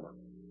performer.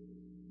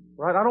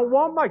 Right? I don't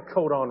want my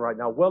coat on right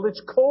now. Well,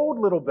 it's cold,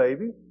 little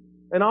baby,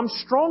 and I'm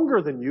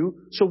stronger than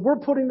you, so we're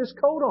putting this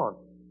coat on.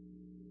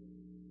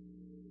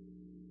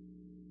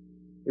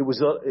 It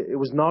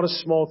was not a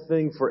small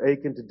thing for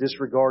Achan to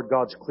disregard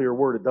God's clear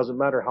word. It doesn't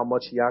matter how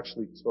much he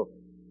actually took.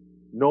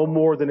 No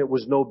more than it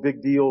was no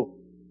big deal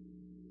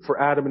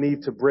for Adam and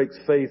Eve to break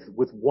faith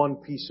with one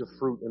piece of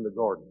fruit in the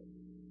garden.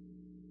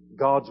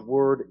 God's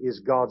word is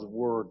God's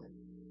word.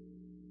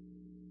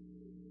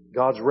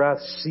 God's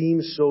wrath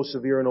seems so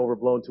severe and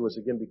overblown to us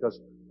again because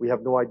we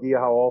have no idea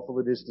how awful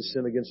it is to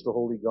sin against the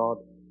holy God.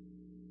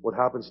 What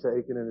happens to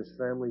Achan and his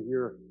family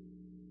here?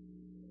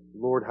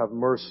 Lord, have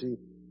mercy.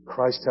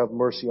 Christ, have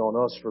mercy on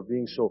us for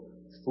being so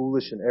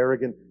foolish and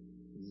arrogant.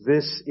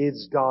 This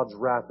is God's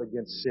wrath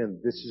against sin.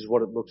 This is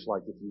what it looks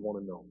like if you want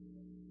to know.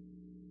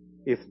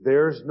 If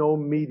there's no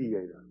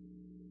mediator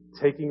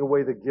taking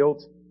away the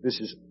guilt, this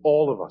is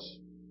all of us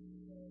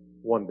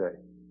one day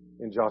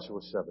in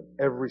Joshua 7.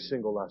 Every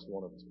single last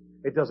one of us.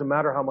 It doesn't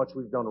matter how much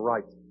we've done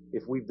right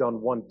if we've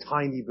done one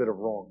tiny bit of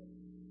wrong.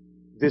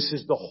 This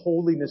is the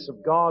holiness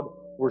of God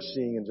we're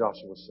seeing in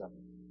Joshua 7.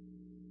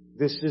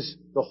 This is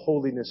the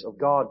holiness of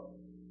God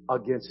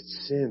against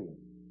sin.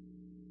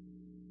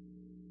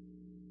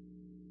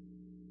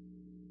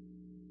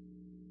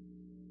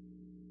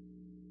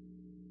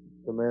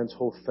 The man's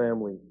whole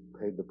family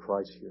paid the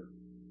price here.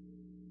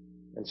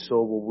 And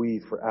so will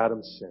we for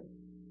Adam's sin,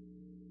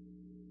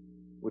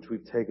 which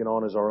we've taken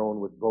on as our own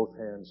with both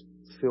hands,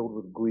 filled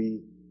with glee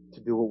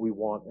to do what we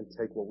want and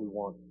take what we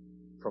want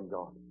from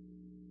God.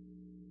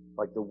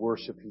 Like the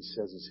worship he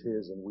says is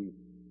his, and we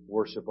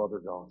worship other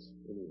gods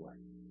anyway.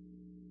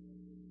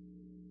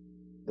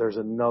 There's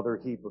another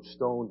heap of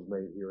stones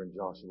made here in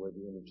Joshua at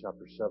the end of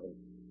chapter 7.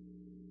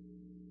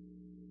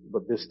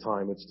 But this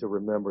time it's to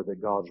remember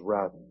that God's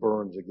wrath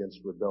burns against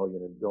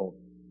rebellion, and don't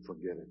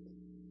forget it,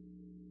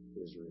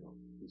 Israel,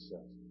 he says.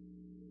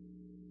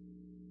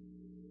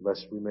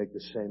 Lest we make the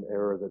same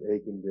error that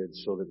Achan did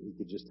so that he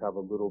could just have a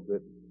little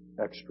bit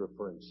extra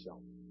for himself.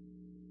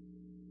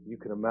 You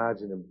can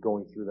imagine him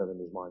going through that in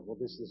his mind. Well,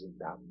 this isn't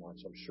that much.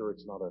 I'm sure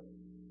it's not a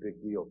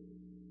big deal.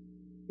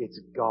 It's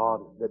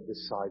God that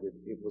decided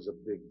it was a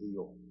big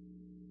deal.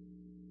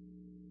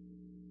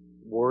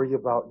 Worry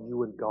about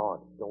you and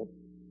God.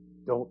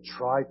 Don't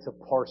try to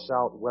parse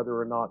out whether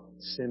or not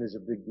sin is a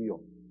big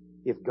deal.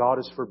 If God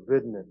has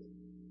forbidden it,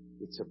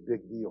 it's a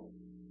big deal.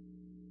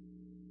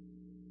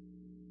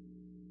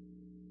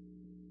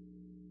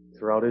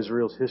 Throughout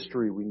Israel's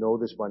history, we know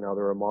this by now,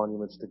 there are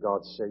monuments to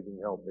God's saving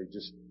help. They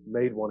just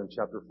made one in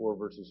chapter 4,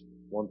 verses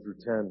 1 through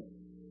 10.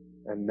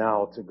 And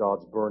now to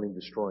God's burning,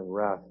 destroying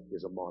wrath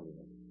is a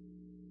monument.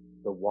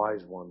 The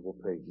wise one will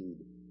pay heed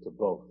to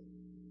both.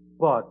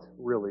 But,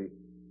 really,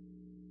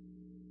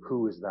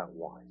 who is that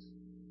wise?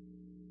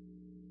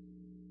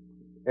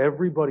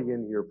 Everybody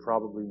in here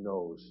probably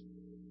knows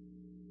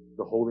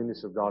the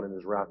holiness of God and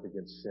His wrath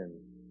against sin.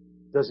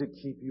 Does it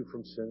keep you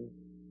from sinning?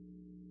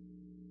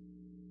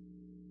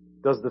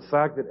 Does the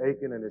fact that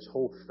Achan and his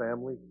whole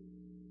family,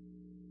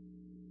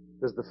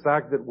 does the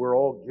fact that we're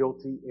all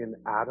guilty in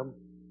Adam,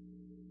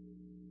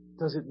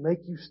 does it make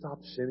you stop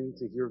sinning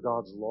to hear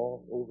God's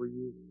law over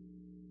you?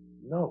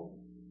 No.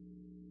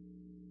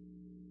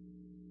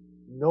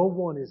 No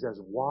one is as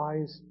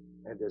wise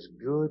and as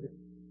good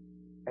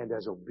and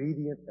as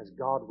obedient as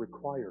God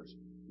requires.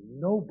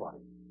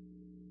 Nobody.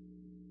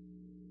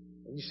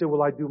 And you say,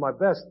 well, I do my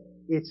best.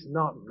 It's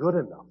not good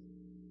enough.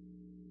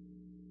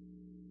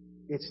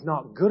 It's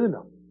not good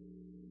enough.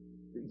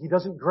 He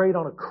doesn't grade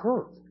on a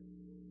curve.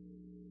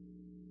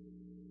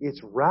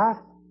 It's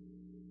wrath,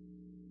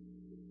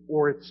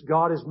 or it's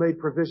God has made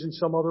provision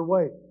some other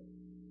way.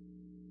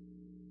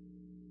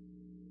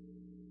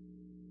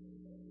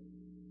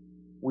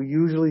 We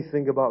usually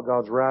think about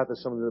God's wrath as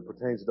something that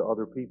pertains to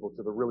other people,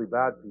 to the really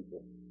bad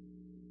people,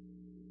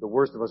 the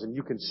worst of us. And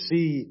you can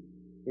see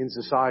in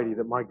society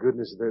that, my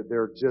goodness,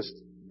 they're just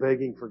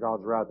begging for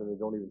God's wrath and they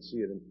don't even see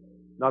it. And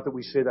not that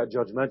we say that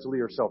judgmentally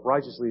or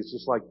self-righteously. It's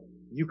just like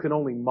you can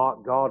only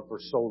mock God for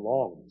so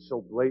long,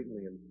 so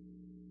blatantly and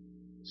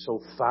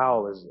so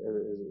foul as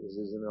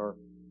is in our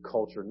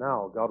culture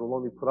now. God will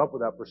only put up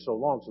with that for so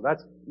long. So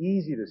that's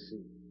easy to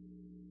see.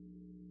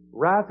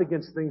 Wrath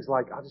against things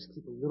like, I'll just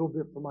keep a little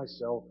bit for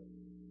myself.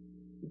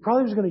 He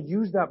probably was going to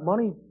use that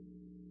money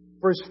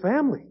for his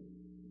family.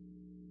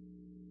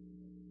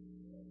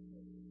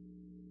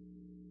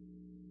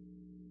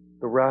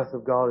 The wrath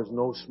of God is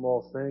no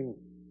small thing.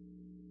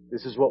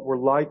 This is what we're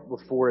like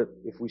before it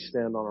if we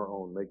stand on our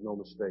own. Make no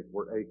mistake,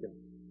 we're Achan.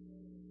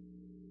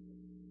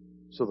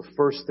 So the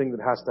first thing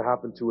that has to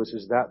happen to us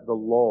is that the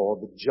law,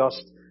 the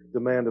just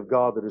demand of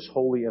God that is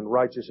holy and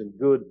righteous and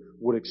good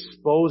would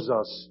expose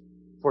us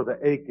for the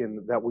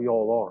Achan that we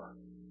all are.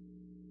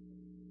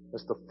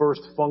 That's the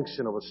first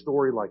function of a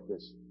story like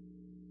this,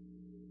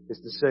 is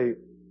to say,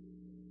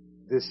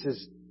 this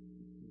is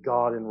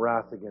God in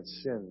wrath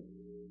against sin.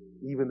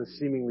 Even the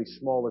seemingly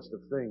smallest of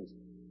things.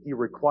 He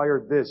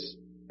required this.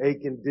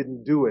 Achan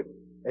didn't do it.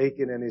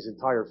 Achan and his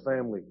entire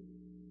family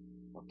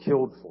are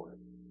killed for it.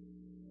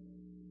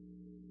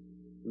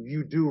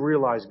 You do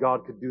realize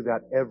God could do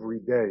that every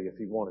day if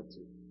He wanted to.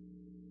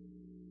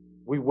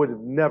 We would have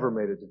never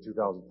made it to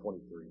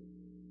 2023.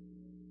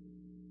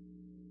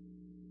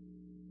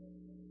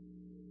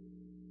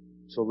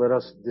 So let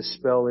us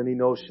dispel any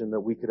notion that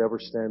we could ever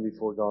stand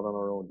before God on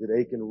our own. Did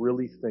Achan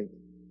really think?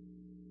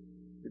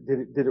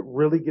 Did it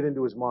really get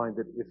into his mind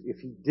that if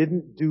he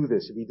didn't do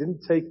this, if he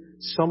didn't take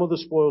some of the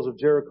spoils of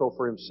Jericho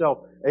for himself,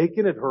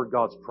 Achan had heard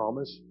God's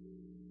promise.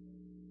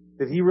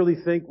 Did he really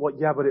think, well,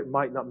 yeah, but it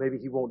might not, maybe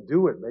he won't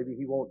do it. Maybe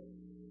he won't,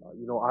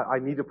 I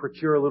need to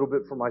procure a little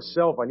bit for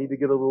myself. I need to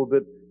get a little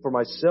bit for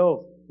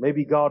myself.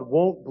 Maybe God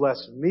won't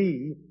bless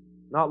me,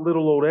 not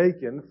little old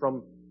Achan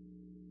from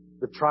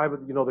the tribe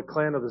of, the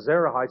clan of the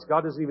Zerahites.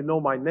 God doesn't even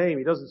know my name.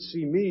 He doesn't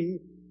see me.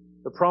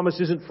 The promise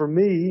isn't for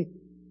me.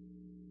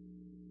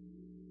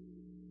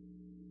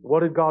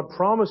 What did God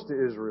promise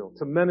to Israel?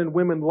 To men and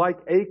women like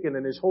Achan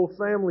and his whole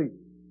family.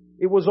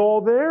 It was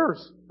all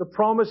theirs. The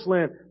promised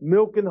land,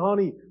 milk and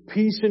honey,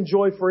 peace and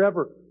joy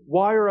forever.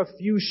 Why are a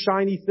few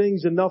shiny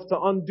things enough to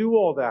undo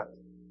all that?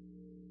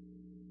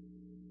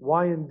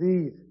 Why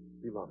indeed,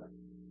 beloved?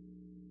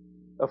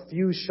 A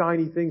few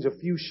shiny things, a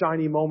few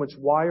shiny moments,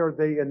 why are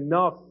they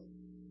enough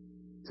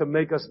to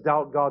make us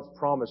doubt God's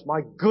promise?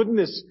 My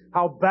goodness,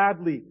 how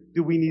badly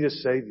do we need a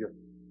Savior?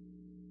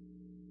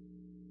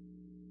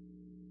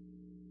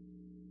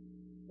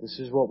 This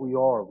is what we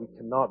are. We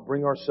cannot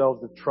bring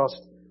ourselves to trust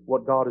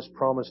what God has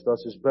promised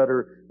us is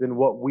better than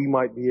what we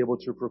might be able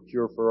to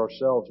procure for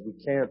ourselves. We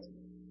can't.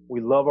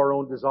 We love our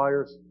own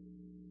desires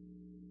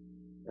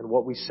and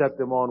what we set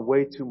them on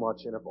way too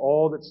much. And if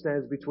all that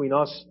stands between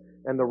us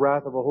and the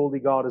wrath of a holy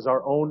God is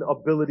our own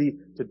ability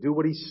to do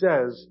what He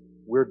says,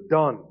 we're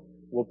done.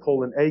 We'll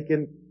pull an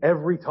Achan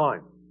every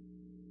time.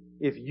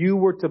 If you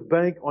were to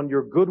bank on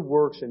your good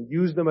works and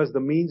use them as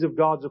the means of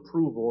God's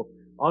approval,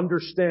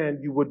 understand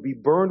you would be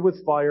burned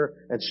with fire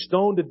and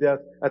stoned to death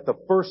at the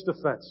first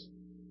offense.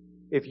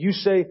 If you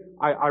say,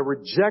 I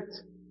reject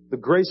the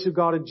grace of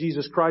God in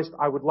Jesus Christ,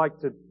 I would like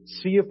to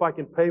see if I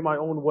can pay my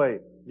own way,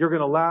 you're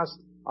going to last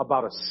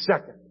about a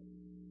second.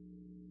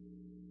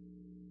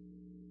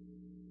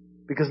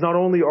 Because not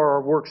only are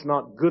our works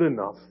not good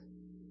enough,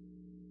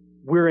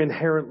 we're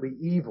inherently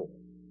evil.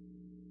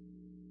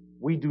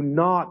 We do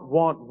not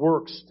want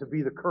works to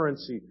be the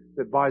currency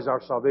that buys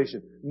our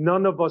salvation.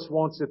 None of us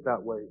wants it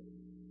that way.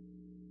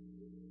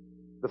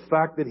 The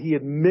fact that He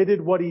admitted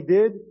what He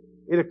did,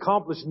 it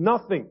accomplished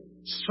nothing.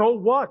 So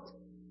what?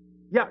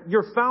 Yeah,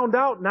 you're found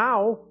out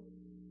now.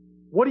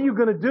 What are you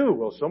going to do?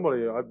 Well,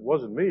 it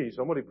wasn't me.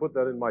 Somebody put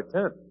that in my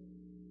tent.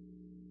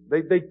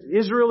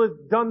 Israel has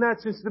done that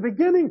since the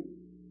beginning.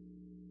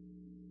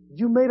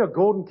 You made a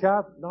golden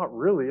calf? Not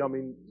really. I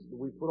mean,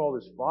 we put all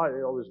this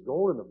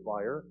gold in the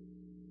fire,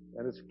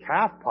 and this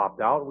calf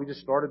popped out, and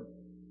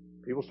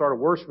people started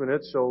worshiping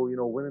it, so,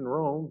 when in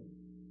Rome,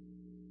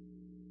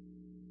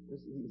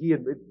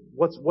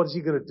 what's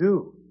he going to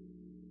do?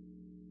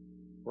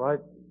 Right?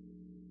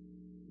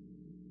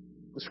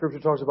 The scripture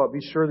talks about, be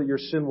sure that your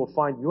sin will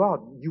find you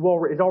out.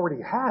 It already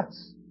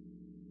has.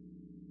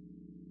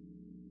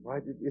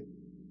 Right?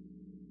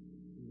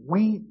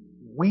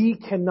 We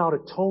cannot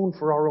atone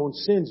for our own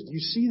sins. Do you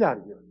see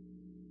that here?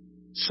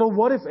 So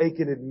what if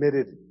Achan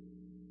admitted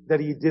that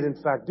he did in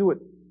fact do it?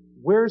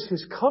 Where's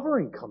his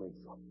covering coming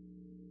from?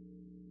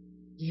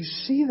 Do you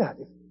see that?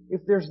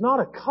 If there's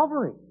not a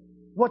covering,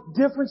 what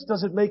difference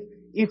does it make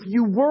if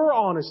you were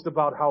honest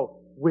about how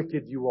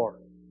wicked you are?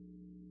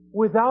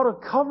 Without a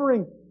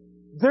covering,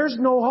 there's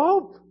no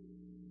hope.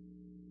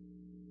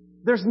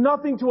 There's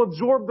nothing to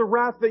absorb the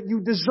wrath that you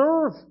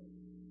deserve.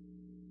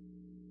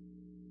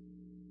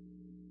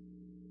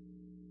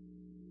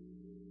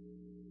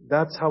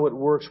 That's how it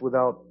works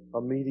without a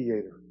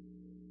mediator.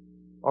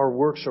 Our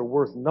works are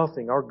worth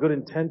nothing. Our good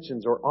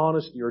intentions or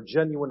honesty or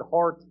genuine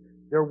heart,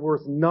 they're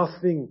worth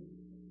nothing.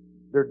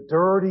 They're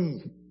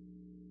dirty.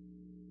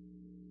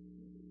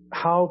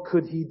 How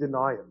could he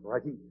deny it,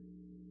 right?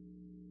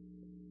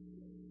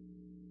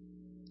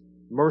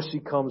 Mercy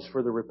comes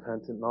for the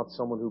repentant, not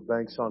someone who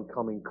banks on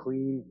coming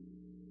clean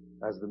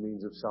as the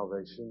means of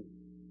salvation.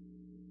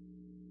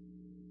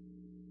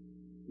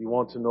 You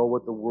want to know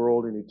what the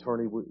world in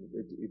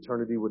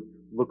eternity would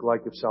look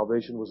like if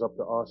salvation was up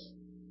to us?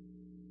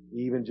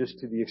 Even just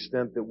to the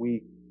extent that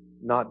we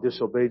not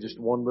disobey just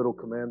one little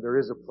command, there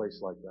is a place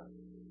like that.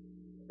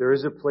 There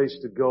is a place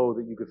to go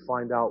that you could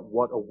find out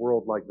what a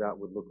world like that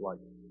would look like.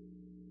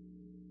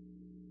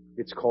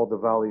 It's called the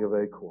Valley of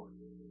Achor.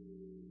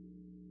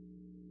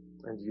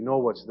 And you know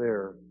what's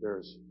there?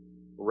 There's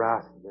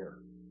wrath there.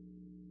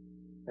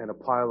 And a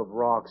pile of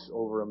rocks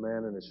over a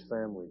man and his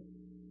family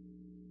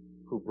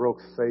who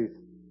broke faith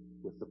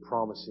with the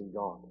promising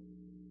God.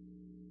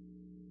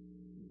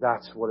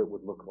 That's what it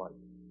would look like.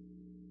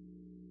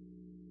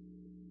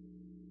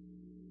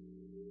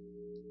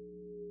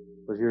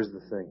 But here's the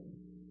thing.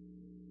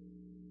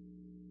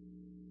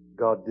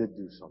 God did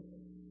do something.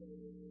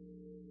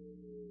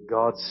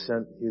 God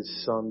sent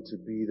His Son to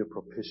be the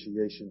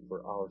propitiation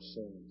for our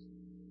sins.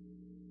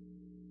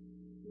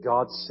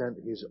 God sent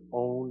His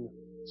own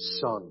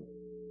Son.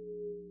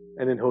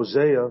 And in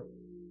Hosea,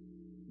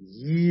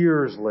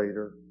 years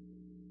later,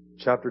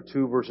 chapter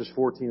 2, verses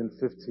 14 and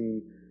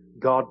 15,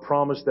 God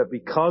promised that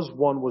because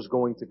one was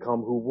going to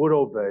come who would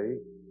obey,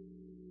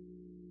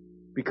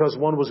 because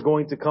one was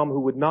going to come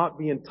who would not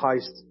be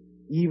enticed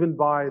even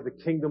by the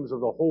kingdoms of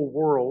the whole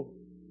world,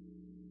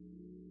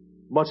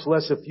 much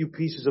less a few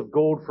pieces of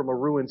gold from a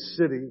ruined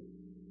city,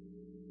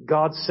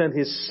 God sent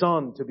His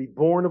Son to be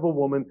born of a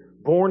woman,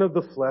 born of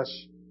the flesh,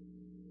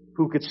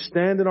 who could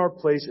stand in our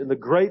place in the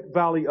great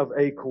valley of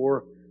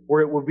Achor,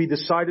 where it would be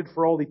decided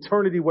for all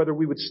eternity whether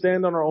we would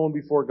stand on our own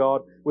before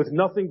God with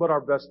nothing but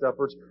our best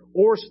efforts,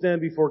 or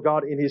stand before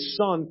God in His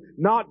Son,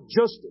 not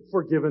just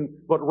forgiven,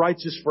 but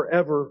righteous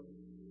forever.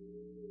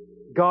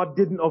 God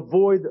didn't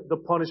avoid the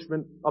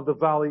punishment of the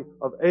valley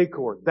of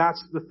Achor.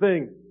 That's the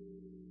thing.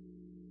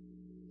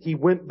 He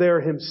went there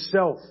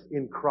Himself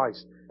in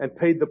Christ and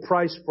paid the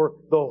price for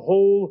the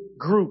whole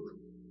group,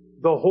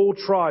 the whole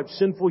tribe,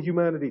 sinful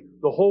humanity,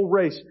 the whole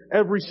race,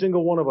 every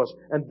single one of us.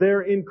 And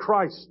there in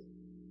Christ,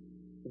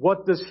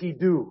 what does He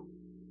do?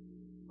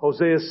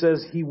 Hosea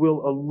says He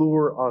will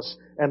allure us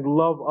and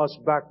love us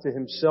back to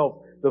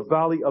Himself. The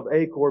valley of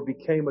Achor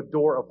became a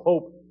door of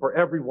hope for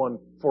everyone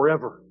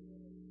forever.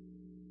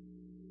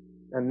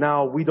 And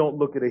now we don't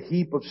look at a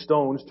heap of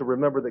stones to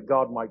remember that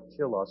God might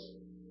kill us.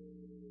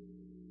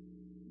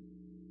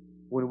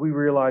 When we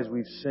realize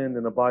we've sinned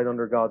and abide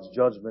under God's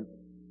judgment,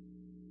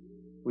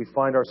 we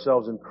find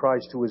ourselves in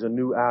Christ, who is a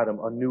new Adam,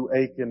 a new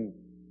Achan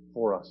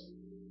for us.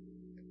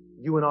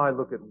 You and I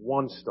look at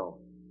one stone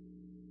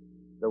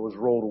that was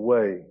rolled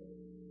away,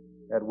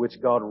 at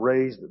which God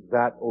raised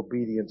that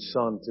obedient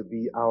Son to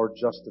be our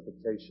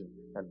justification.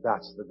 And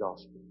that's the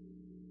gospel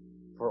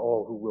for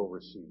all who will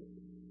receive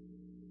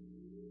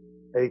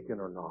it, Achan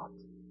or not.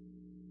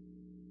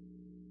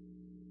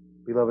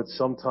 Beloved,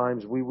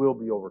 sometimes we will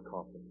be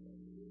overconfident.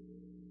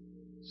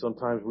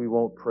 Sometimes we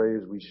won't pray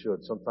as we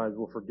should. Sometimes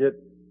we'll forget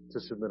to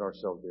submit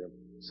ourselves to Him.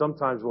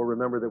 Sometimes we'll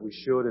remember that we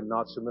should and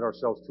not submit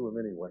ourselves to Him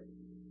anyway.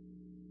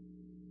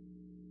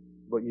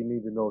 But you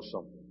need to know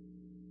something.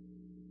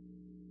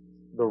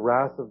 The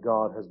wrath of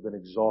God has been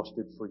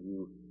exhausted for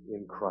you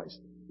in Christ.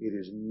 It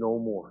is no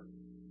more.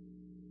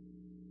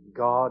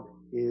 God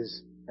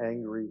is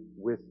angry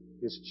with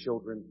His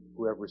children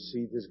who have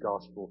received His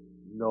gospel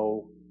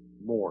no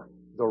more.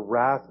 The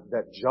wrath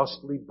that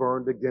justly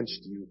burned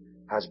against you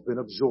has been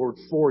absorbed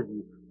for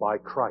you by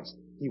Christ.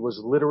 He was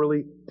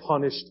literally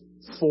punished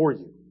for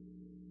you.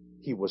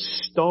 He was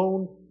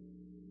stoned.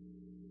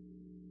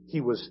 He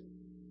was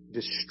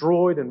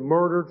destroyed and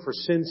murdered for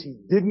sins He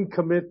didn't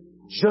commit,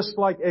 just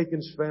like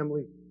Achan's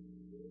family,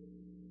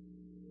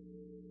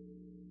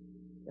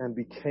 and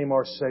became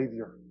our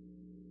Savior.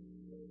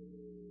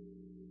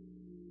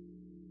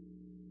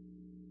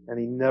 And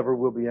He never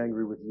will be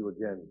angry with you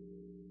again,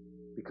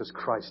 because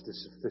Christ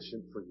is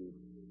sufficient for you.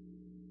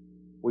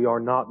 We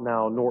are not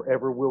now, nor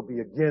ever will be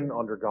again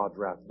under God's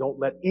wrath. Don't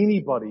let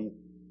anybody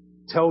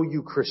tell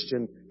you,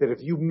 Christian, that if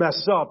you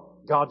mess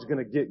up, God's going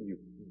to get you.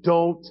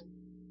 Don't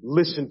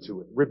listen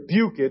to it.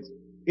 Rebuke it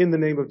in the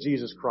name of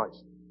Jesus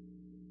Christ.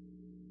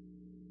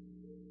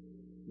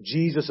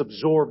 Jesus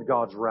absorbed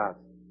God's wrath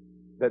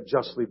that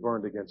justly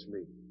burned against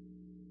me.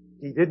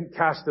 He didn't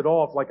cast it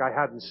off like I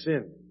hadn't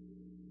sinned.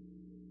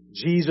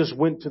 Jesus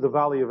went to the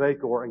valley of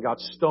Achor and got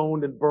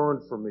stoned and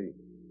burned for me,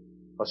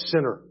 a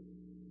sinner,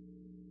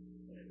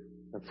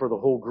 and for the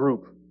whole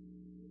group,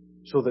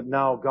 so that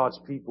now God's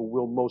people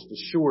will most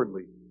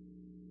assuredly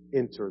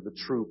enter the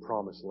true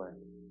promised land.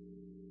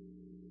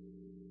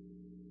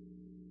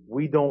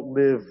 We don't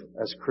live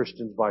as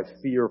Christians by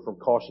fear from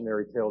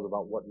cautionary tales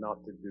about what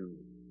not to do.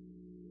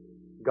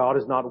 God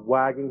is not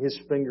wagging His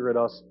finger at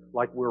us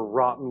like we're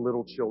rotten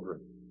little children,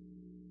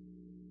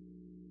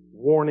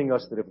 warning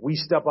us that if we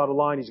step out of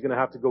line, He's going to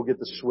have to go get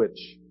the switch.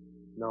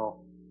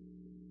 No.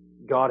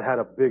 God had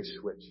a big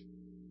switch.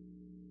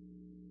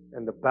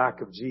 And the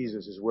back of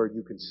Jesus is where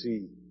you can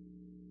see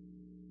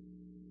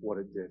what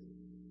it did.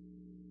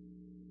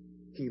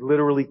 He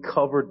literally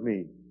covered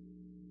me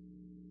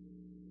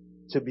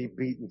to be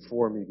beaten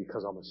for me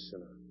because I'm a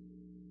sinner.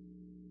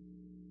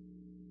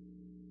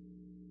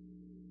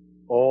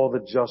 All the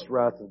just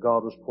wrath of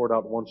God was poured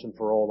out once and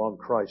for all on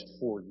Christ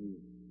for you,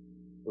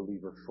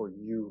 believer, for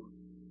you.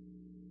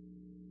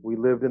 We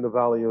lived in the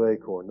valley of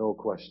Achor, no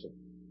question.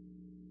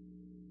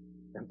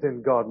 And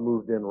then God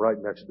moved in right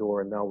next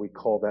door, and now we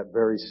call that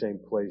very same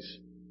place,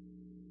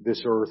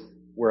 this earth,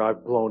 where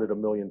I've blown it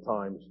 1,000,000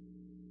 times,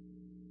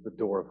 the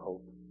door of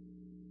hope.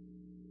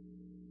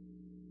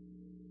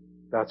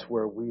 That's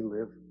where we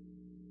live,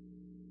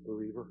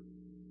 believer.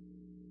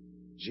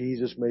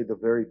 Jesus made the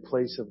very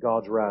place of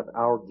God's wrath,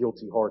 our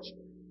guilty hearts,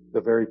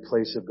 the very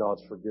place of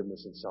God's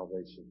forgiveness and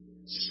salvation.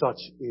 Such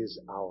is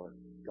our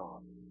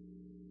God.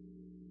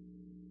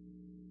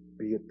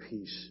 Be at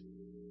peace.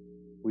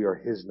 We are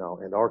His now.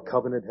 And our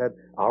covenant head,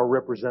 our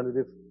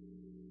representative,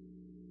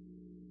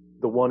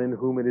 the one in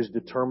whom it is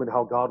determined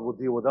how God will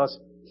deal with us,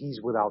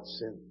 He's without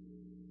sin.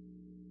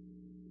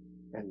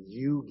 And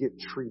you get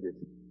treated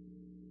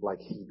like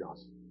He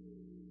does.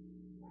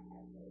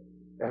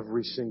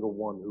 Every single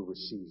one who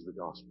receives the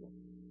gospel.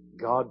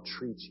 God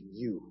treats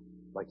you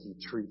like He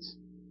treats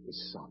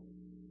His Son.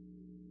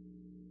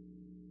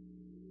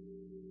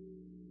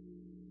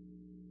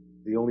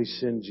 The only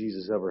sin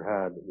Jesus ever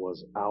had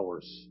was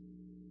ours.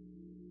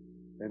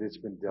 And it's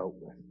been dealt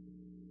with.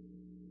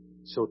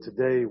 So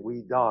today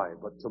we die,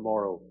 but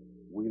tomorrow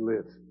we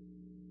live.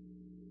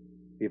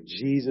 If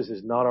Jesus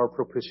is not our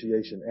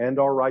propitiation and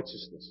our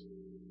righteousness,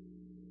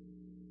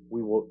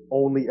 we will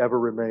only ever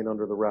remain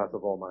under the wrath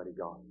of Almighty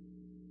God.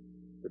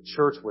 The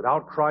church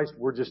without Christ,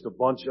 we're just a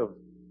bunch of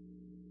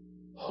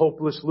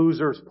hopeless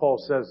losers,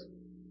 Paul says.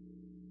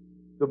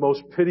 The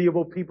most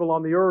pitiable people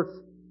on the earth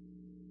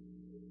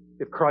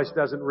if Christ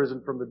hasn't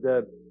risen from the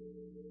dead.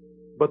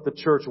 But the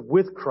church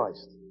with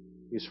Christ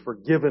is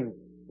forgiven,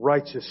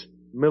 righteous,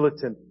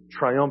 militant,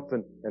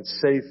 triumphant, and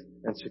safe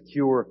and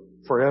secure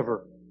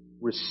forever.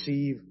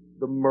 Receive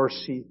the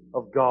mercy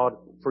of God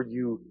for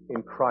you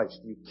in Christ.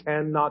 You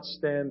cannot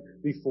stand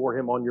before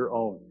Him on your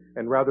own.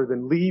 And rather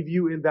than leave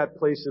you in that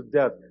place of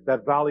death,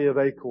 that valley of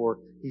Achor,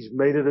 He's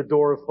made it a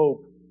door of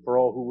hope for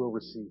all who will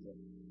receive Him.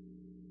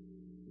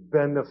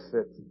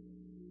 Benefit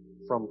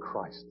from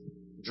Christ.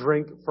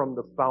 Drink from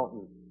the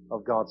fountain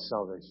of God's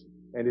salvation.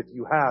 And if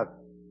you have,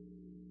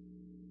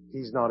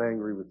 He's not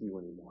angry with you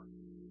anymore.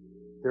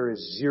 There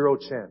is zero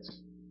chance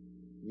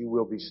you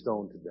will be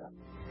stoned to death.